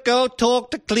 we'll go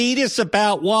talk to Cletus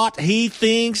about what he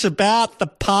thinks about the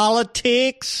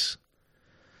politics.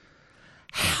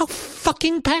 How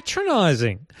fucking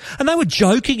patronising. And they were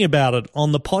joking about it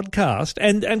on the podcast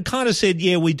and kind of said,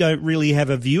 yeah, we don't really have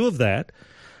a view of that.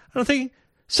 And I'm thinking,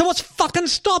 so what's fucking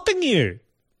stopping you?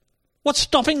 What's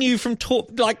stopping you from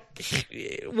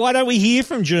why don't we hear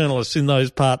from journalists in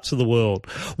those parts of the world?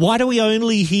 Why do we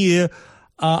only hear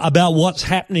about what's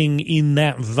happening in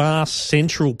that vast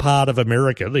central part of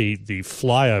America, the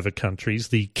flyover countries,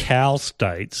 the cow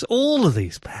states, all of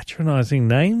these patronising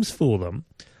names for them?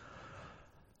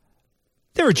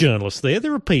 There are journalists there.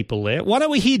 There are people there. Why don't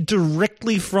we hear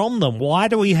directly from them? Why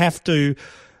do we have to,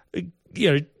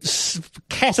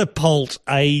 catapult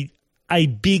a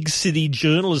big city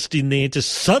journalist in there to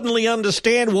suddenly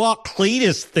understand what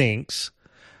Cletus thinks?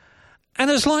 And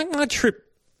it's like my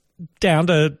trip down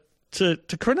to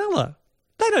Cronulla.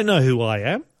 They don't know who I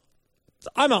am.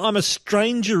 I'm a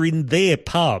stranger in their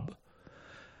pub.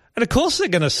 And of course they're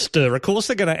going to stir. Of course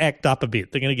they're going to act up a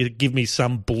bit. They're going to give me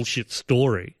some bullshit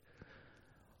story.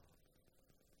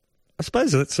 I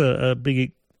suppose that's a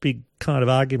big kind of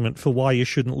argument for why you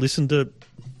shouldn't listen to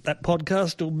that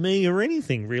podcast or me or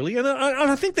anything, really. And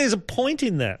I think there's a point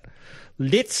in that.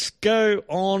 Let's go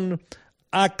on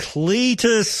a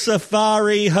Cletus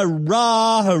safari.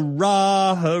 Hurrah,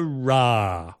 hurrah,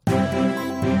 hurrah.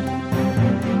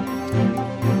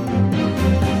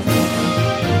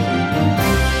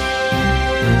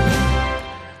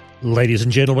 Ladies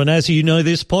and gentlemen, as you know,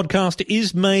 this podcast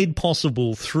is made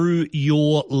possible through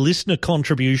your listener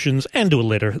contributions and, to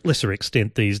a lesser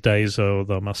extent these days,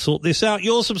 although I must sort this out,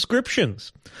 your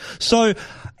subscriptions. So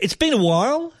it's been a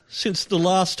while since the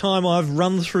last time I've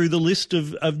run through the list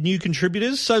of new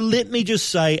contributors. So let me just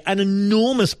say an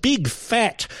enormous, big,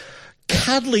 fat,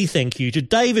 cuddly thank you to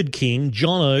David King,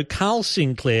 Jono, Carl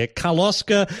Sinclair, Carl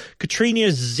Oscar, Katrina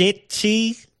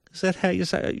Zetti. Is that how you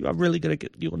say it? I'm really going to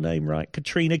get your name right.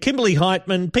 Katrina, Kimberly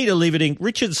Heitman, Peter Leverting,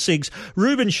 Richard Siggs,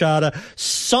 Ruben Sharda,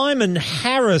 Simon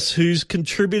Harris, who's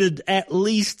contributed at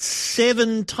least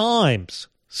 7 times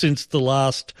since the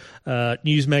last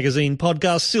News Magazine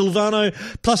podcast, Silvano,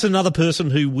 plus another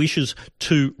person who wishes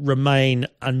to remain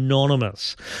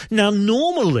anonymous. Now,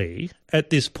 normally at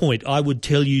this point, I would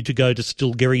tell you to go to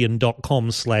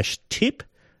stilgherrian.com/tip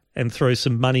and throw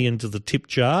some money into the tip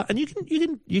jar, and you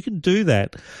can do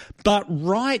that. But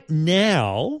right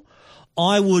now,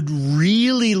 I would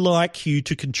really like you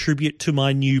to contribute to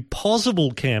my new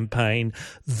Possible campaign,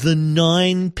 the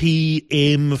 9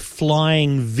 p.m.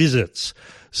 flying visits.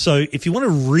 So if you want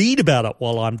to read about it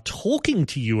while I'm talking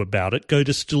to you about it, go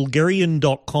to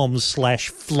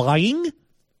stilgherrian.com/flying.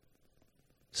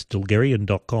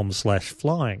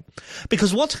 stilgherrian.com/flying.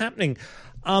 Because what's happening,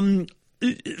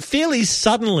 fairly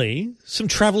suddenly, some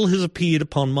travel has appeared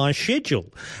upon my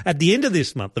schedule. At the end of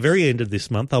this month, the very end of this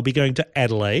month, I'll be going to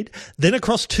Adelaide, then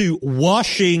across to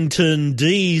Washington,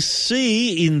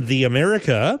 D.C. in the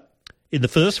America in the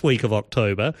first week of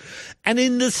October. And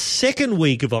in the second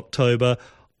week of October,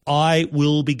 I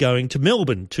will be going to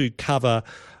Melbourne to cover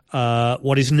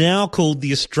what is now called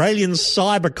the Australian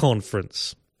Cyber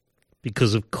Conference.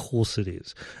 Because of course it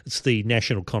is. It's the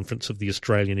National Conference of the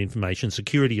Australian Information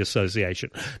Security Association.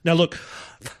 Now look,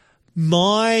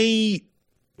 my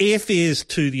airfares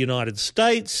to the United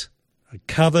States are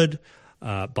covered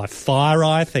by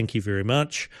FireEye, thank you very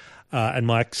much,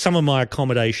 and some of my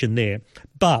accommodation there.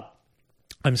 But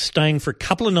I'm staying for a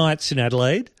couple of nights in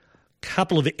Adelaide, a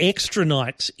couple of extra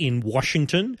nights in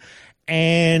Washington,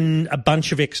 and a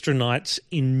bunch of extra nights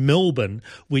in Melbourne,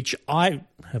 which I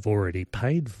have already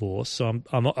paid for. So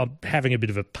I'm having a bit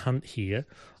of a punt here.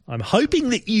 I'm hoping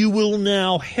that you will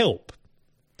now help.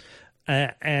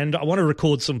 And I want to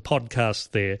record some podcasts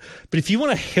there. But if you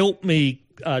want to help me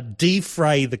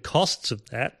defray the costs of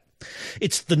that,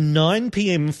 it's the 9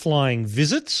 p.m. flying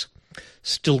visits,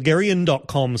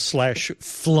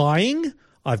 stilgherrian.com/flying.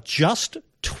 I've just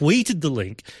tweeted the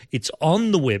link. It's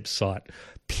on the website.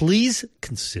 Please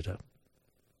consider.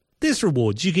 There's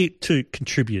rewards. You get to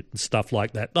contribute and stuff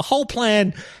like that. The whole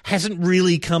plan hasn't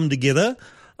really come together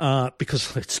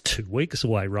because it's 2 weeks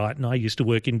away, right? And I used to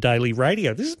work in daily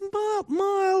radio. This is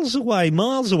miles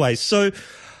away. So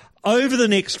over the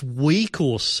next week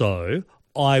or so,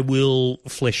 I will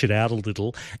flesh it out a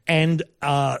little. And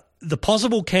the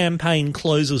Possible campaign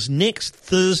closes next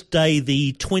Thursday,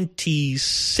 the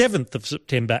 27th of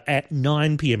September at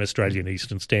 9 p.m. Australian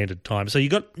Eastern Standard Time. So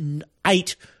you've got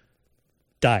 8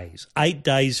 days, 8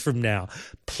 days from now.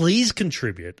 Please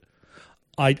contribute.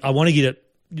 I want to get it.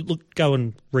 Look, go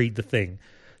and read the thing.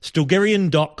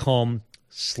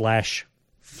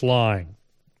 stilgherrian.com/flying.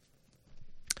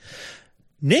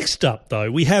 Next up, though,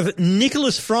 we have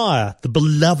Nicholas Fryer, the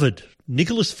beloved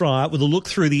Nicholas Fryer, with a look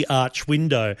through the arch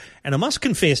window. And I must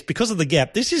confess, because of the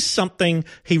gap, this is something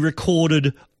he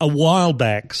recorded a while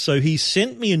back. So he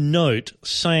sent me a note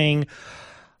saying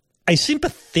a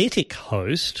sympathetic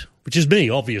host, which is me,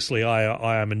 obviously,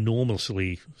 I am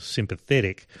enormously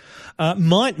sympathetic,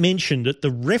 might mention that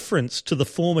the reference to the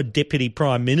former Deputy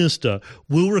Prime Minister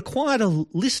will require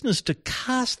listeners to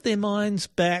cast their minds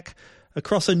back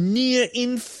across a near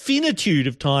infinitude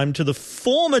of time to the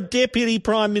former Deputy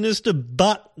Prime Minister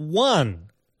but one.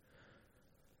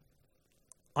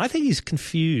 I think he's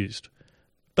confused,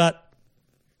 but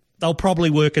they'll probably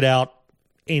work it out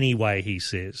anyway, he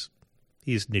says.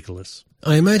 Here's Nicholas.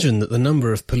 I imagine that the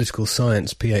number of political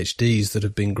science PhDs that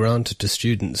have been granted to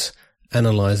students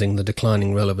analysing the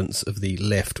declining relevance of the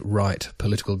left-right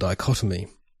political dichotomy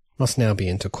must now be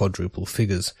into quadruple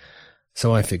figures.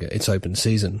 So I figure it's open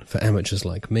season for amateurs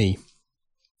like me.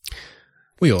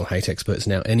 We all hate experts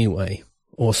now anyway,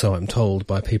 or so I'm told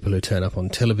by people who turn up on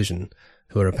television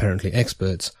who are apparently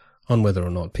experts on whether or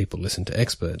not people listen to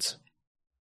experts.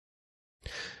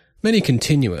 Many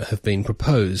continua have been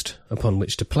proposed upon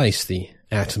which to place the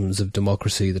atoms of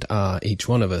democracy that are each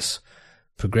one of us,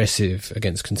 progressive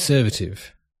against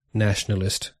conservative,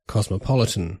 nationalist,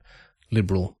 cosmopolitan,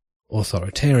 liberal,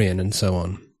 authoritarian, and so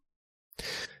on.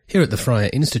 Here at the Fryer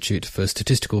Institute for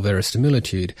Statistical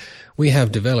Verisimilitude, we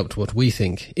have developed what we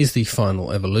think is the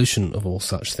final evolution of all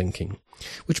such thinking,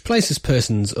 which places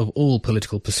persons of all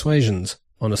political persuasions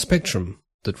on a spectrum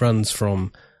that runs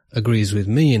from agrees with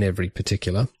me in every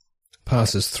particular,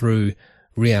 passes through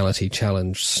reality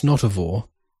challenged snotivore,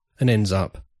 and ends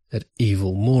up at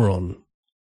evil moron.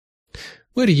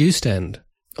 Where do you stand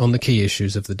on the key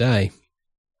issues of the day?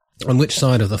 On which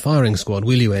side of the firing squad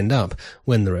will you end up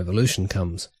when the revolution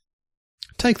comes?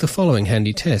 Take the following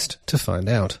handy test to find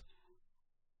out.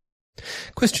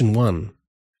 Question 1.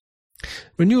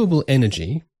 Renewable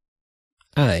energy,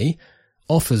 A,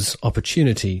 offers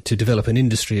opportunity to develop an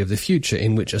industry of the future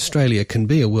in which Australia can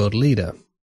be a world leader.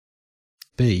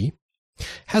 B,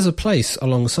 has a place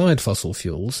alongside fossil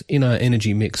fuels in our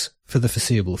energy mix for the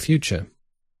foreseeable future.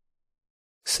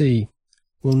 C,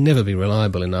 will never be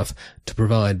reliable enough to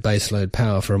provide baseload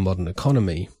power for a modern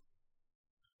economy.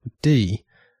 D,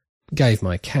 gave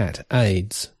my cat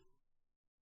AIDS.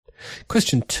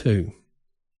 Question 2.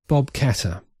 Bob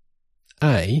Catter.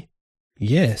 A,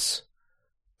 yes.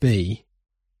 B,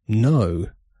 no.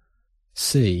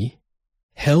 C,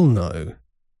 hell no.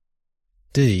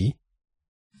 D,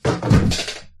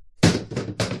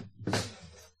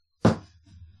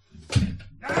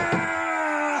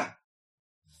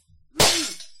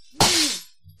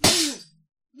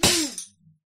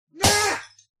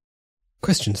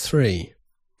 Question 3.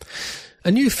 A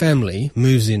new family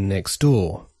moves in next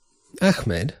door.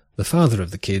 Ahmed, the father of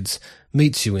the kids,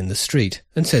 meets you in the street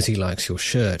and says he likes your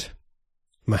shirt.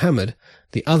 Mohammed,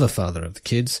 the other father of the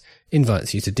kids,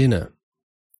 invites you to dinner.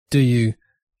 Do you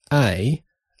A,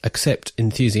 accept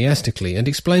enthusiastically and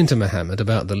explain to Mohammed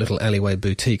about the little alleyway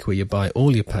boutique where you buy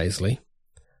all your paisley?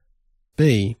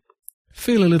 B,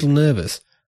 feel a little nervous,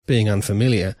 being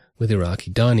unfamiliar with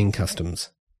Iraqi dining customs?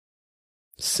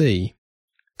 C,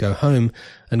 go home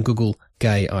and Google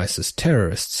gay ISIS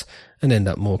terrorists and end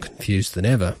up more confused than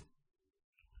ever?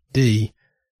 D,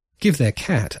 give their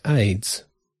cat AIDS?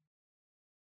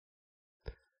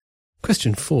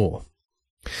 Question 4.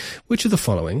 Which of the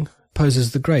following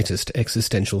poses the greatest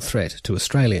existential threat to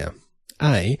Australia?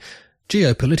 A,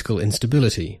 geopolitical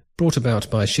instability brought about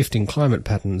by shifting climate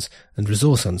patterns and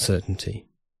resource uncertainty.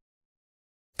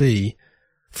 B,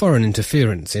 foreign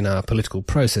interference in our political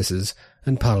processes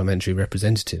and parliamentary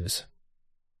representatives.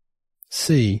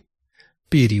 C,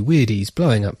 beardy weirdies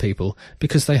blowing up people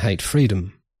because they hate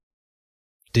freedom.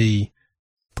 D,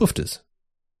 poofters.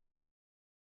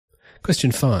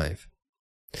 Question 5.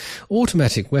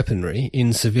 Automatic weaponry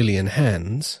in civilian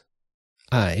hands,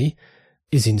 A,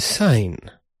 is insane.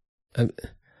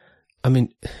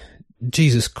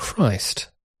 Jesus Christ.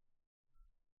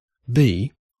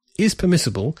 B, is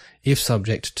permissible if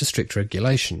subject to strict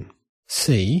regulation.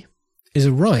 C, is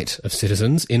a right of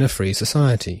citizens in a free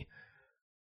society.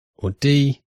 Or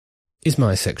D, is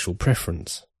my sexual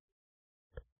preference.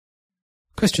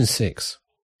 Question 6.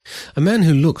 A man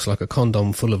who looks like a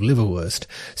condom full of liverwurst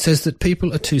says that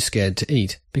people are too scared to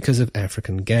eat because of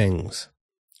African gangs.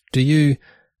 Do you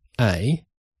A,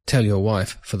 tell your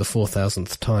wife for the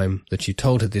 4,000th time that you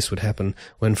told her this would happen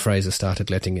when Fraser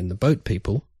started letting in the boat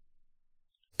people?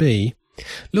 B,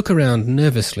 look around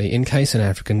nervously in case an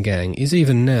African gang is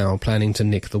even now planning to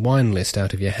nick the wine list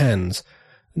out of your hands,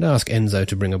 and ask Enzo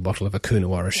to bring a bottle of a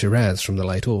Coonawarra Shiraz from the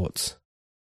late aughts?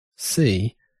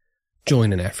 C,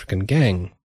 join an African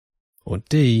gang? Or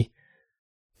D,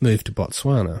 move to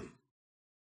Botswana?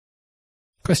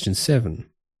 Question 7.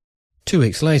 2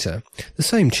 weeks later, the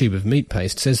same tube of meat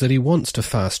paste says that he wants to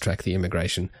fast-track the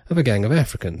immigration of a gang of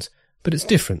Africans, but it's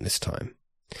different this time.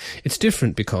 It's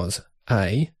different because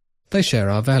A, they share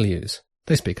our values,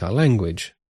 they speak our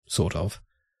language, sort of.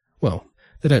 Well,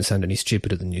 they don't sound any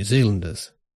stupider than New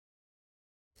Zealanders.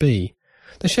 B,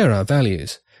 they share our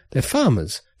values, they're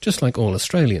farmers, just like all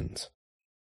Australians.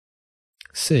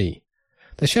 C,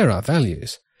 they share our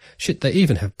values, shit, they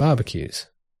even have barbecues.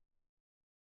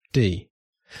 D,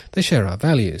 they share our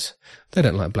values, they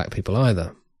don't like black people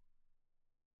either.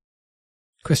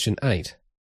 Question 8.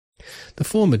 The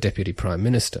former Deputy Prime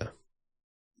Minister.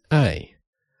 A,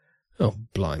 oh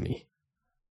blimey.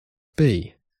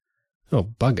 B, oh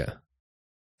bugger.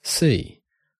 C,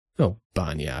 oh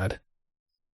barnyard.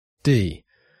 D,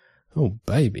 oh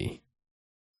baby.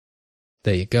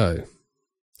 There you go.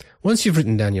 Once you've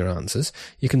written down your answers,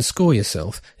 you can score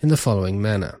yourself in the following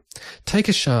manner. Take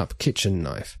a sharp kitchen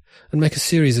knife and make a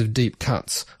series of deep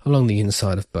cuts along the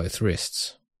inside of both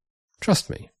wrists.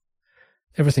 Trust me,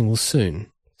 everything will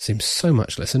soon seem so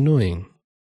much less annoying.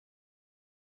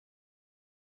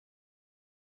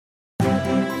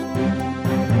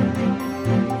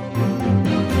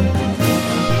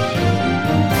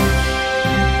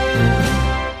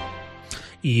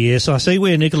 Yes, I see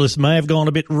where Nicholas may have gone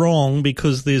a bit wrong,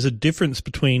 because there's a difference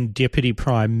between Deputy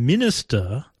Prime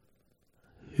Minister,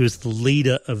 who is the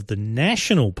leader of the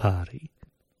National Party,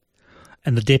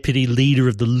 and the Deputy Leader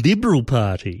of the Liberal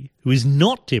Party, who is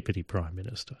not Deputy Prime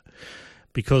Minister,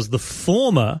 because the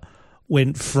former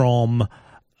went from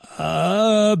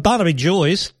Barnaby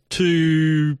Joyce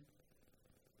to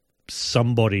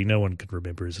somebody, no one can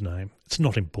remember his name. It's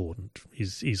not important.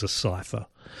 He's a cipher.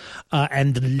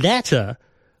 And the latter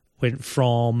went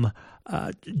from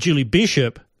Julie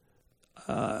Bishop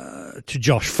to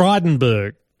Josh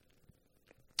Frydenberg.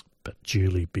 But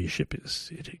Julie Bishop is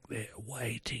sitting there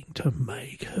waiting to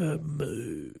make her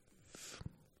move.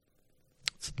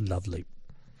 It's lovely.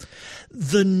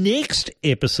 The next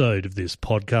episode of this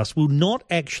podcast will not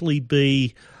actually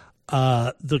be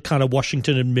the kind of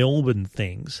Washington and Melbourne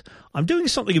things. I'm doing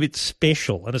something a bit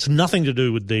special, and it's nothing to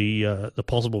do with the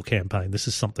possible campaign. This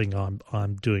is something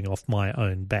I'm doing off my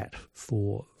own bat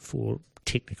for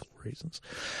technical reasons.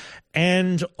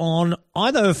 And on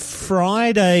either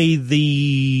Friday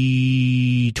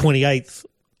the 28th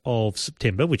of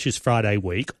September, which is Friday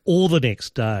week, or the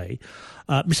next day,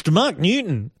 Mr. Mark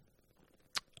Newton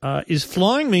is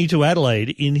flying me to Adelaide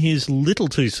in his little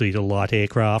two-seater light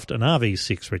aircraft, an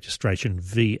RV6 registration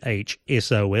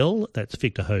VHSOL, that's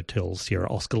Victor Hotel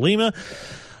Sierra Oscar Lima,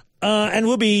 and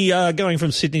we'll be going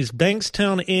from Sydney's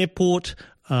Bankstown Airport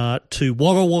to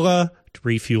Wagga Wagga to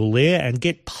refuel there and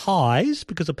get pies,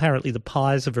 because apparently the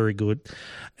pies are very good,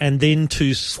 and then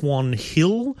to Swan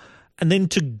Hill, and then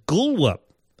to Goolwa,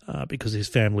 because his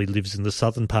family lives in the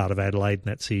southern part of Adelaide, and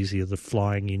that's easier than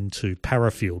flying into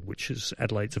Parafield, which is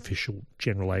Adelaide's official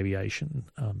general aviation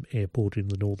airport in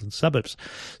the northern suburbs.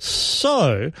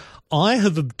 So I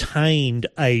have obtained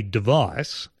a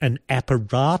device, an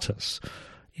apparatus,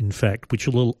 in fact, which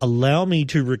will allow me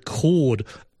to record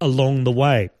along the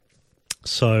way.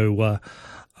 So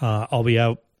I'll be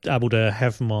able to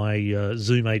have my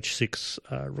Zoom H6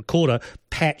 recorder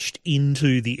patched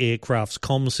into the aircraft's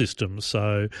comm system.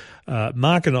 So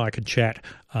Mark and I can chat,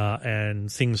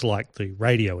 and things like the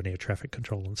radio and air traffic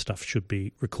control and stuff should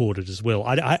be recorded as well.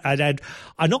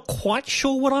 I'm not quite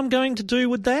sure what I'm going to do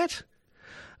with that,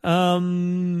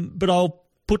 but I'll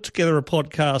put together a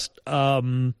podcast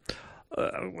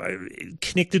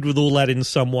connected with all that in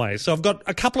some way. So I've got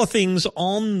a couple of things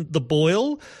on the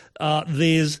boil.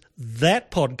 There's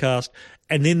that podcast,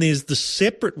 and then there's the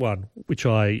separate one,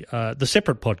 the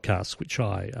separate podcast, which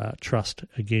I trust,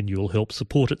 again, you'll help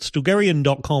support at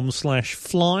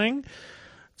stilgarian.com/flying.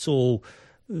 It's all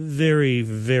very,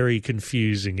 very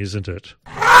confusing, isn't it?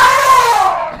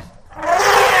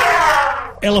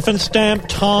 Elephant stamp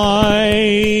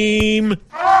time!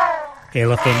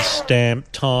 Elephant stamp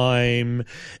time.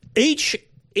 Each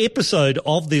episode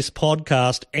of this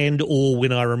podcast, and or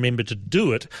when I remember to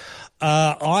do it,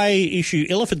 I issue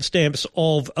elephant stamps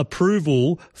of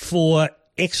approval for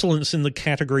excellence in the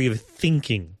category of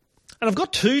thinking. And I've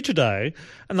got two today,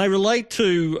 and they relate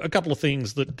to a couple of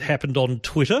things that happened on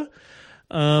Twitter.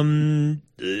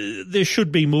 There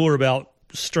should be more about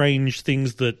strange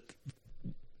things that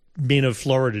men of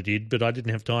Florida did, but I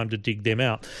didn't have time to dig them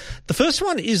out. The first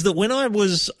one is that when I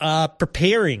was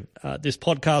preparing this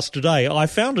podcast today, I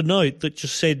found a note that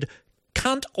just said,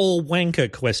 cunt or wanker, ?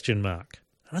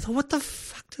 And I thought, what the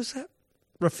fuck does that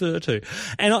refer to?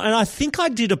 And I think I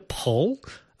did a poll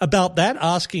about that,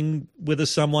 asking whether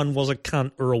someone was a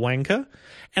cunt or a wanker,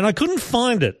 and I couldn't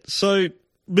find it. So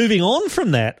moving on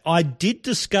from that, I did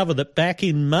discover that back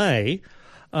in May,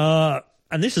 and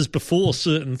this is before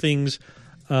certain things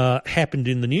happened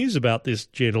in the news about this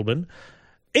gentleman,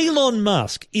 Elon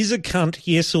Musk is a cunt,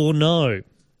 yes or no?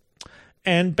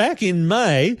 And back in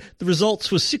May, the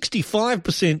results were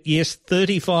 65% yes,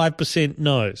 35%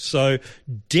 no. So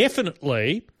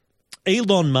definitely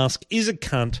Elon Musk is a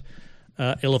cunt,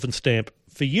 elephant stamp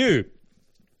for you.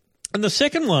 And the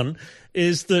second one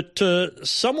is that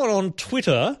someone on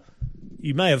Twitter,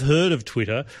 you may have heard of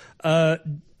Twitter,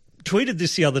 tweeted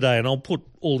this the other day, and I'll put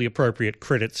all the appropriate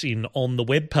credits in on the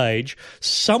webpage.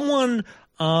 Someone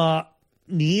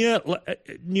near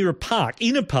a park,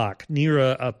 in a park, near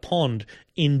a pond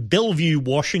in Bellevue,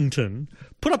 Washington,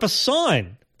 put up a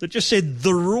sign that just said,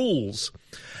 "The rules."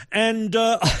 And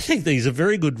I think these are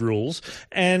very good rules.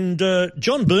 And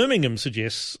John Birmingham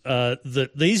suggests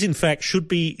that these, in fact, should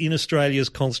be in Australia's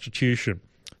constitution.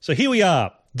 So here we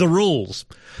are, the rules.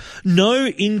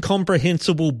 No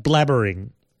incomprehensible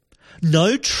blabbering.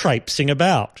 No traipsing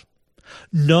about.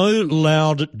 No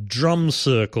loud drum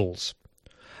circles.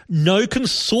 No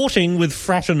consorting with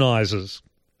fraternisers.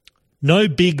 No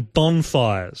big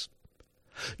bonfires.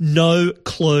 No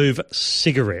clove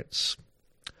cigarettes.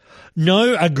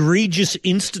 No egregious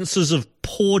instances of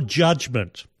poor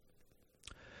judgment.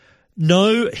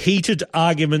 No heated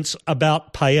arguments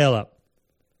about paella.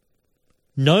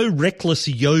 No reckless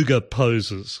yoga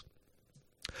poses.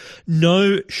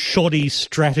 No shoddy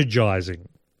strategizing.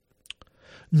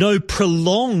 No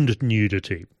prolonged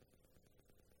nudity.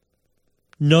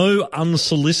 No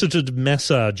unsolicited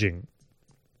massaging.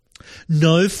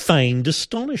 No feigned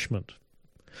astonishment.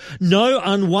 No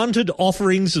unwanted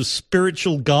offerings of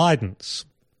spiritual guidance.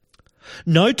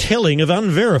 No telling of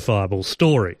unverifiable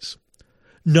stories.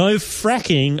 No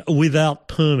fracking without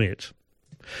permit.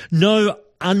 No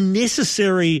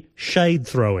unnecessary shade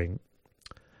throwing.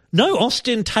 No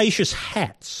ostentatious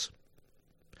hats.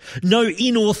 No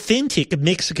inauthentic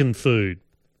Mexican food.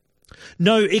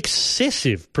 No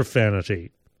excessive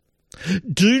profanity.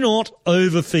 Do not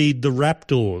overfeed the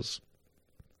raptors.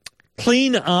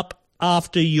 Clean up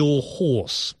after your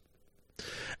horse.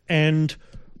 And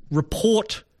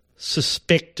report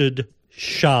suspected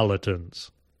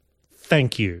charlatans.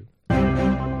 Thank you.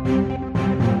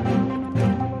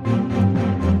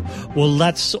 Well,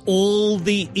 that's all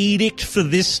the edict for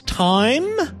this time.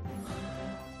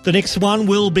 The next one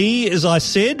will be, as I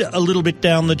said, a little bit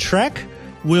down the track.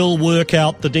 We'll work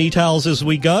out the details as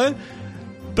we go.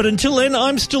 But until then,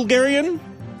 I'm Stilgarian.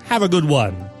 Have a good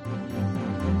one.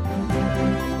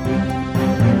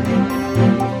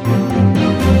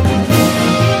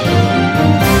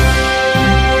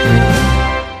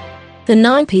 The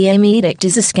 9 PM Edict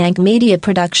is a Skank Media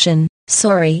production.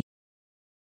 Sorry.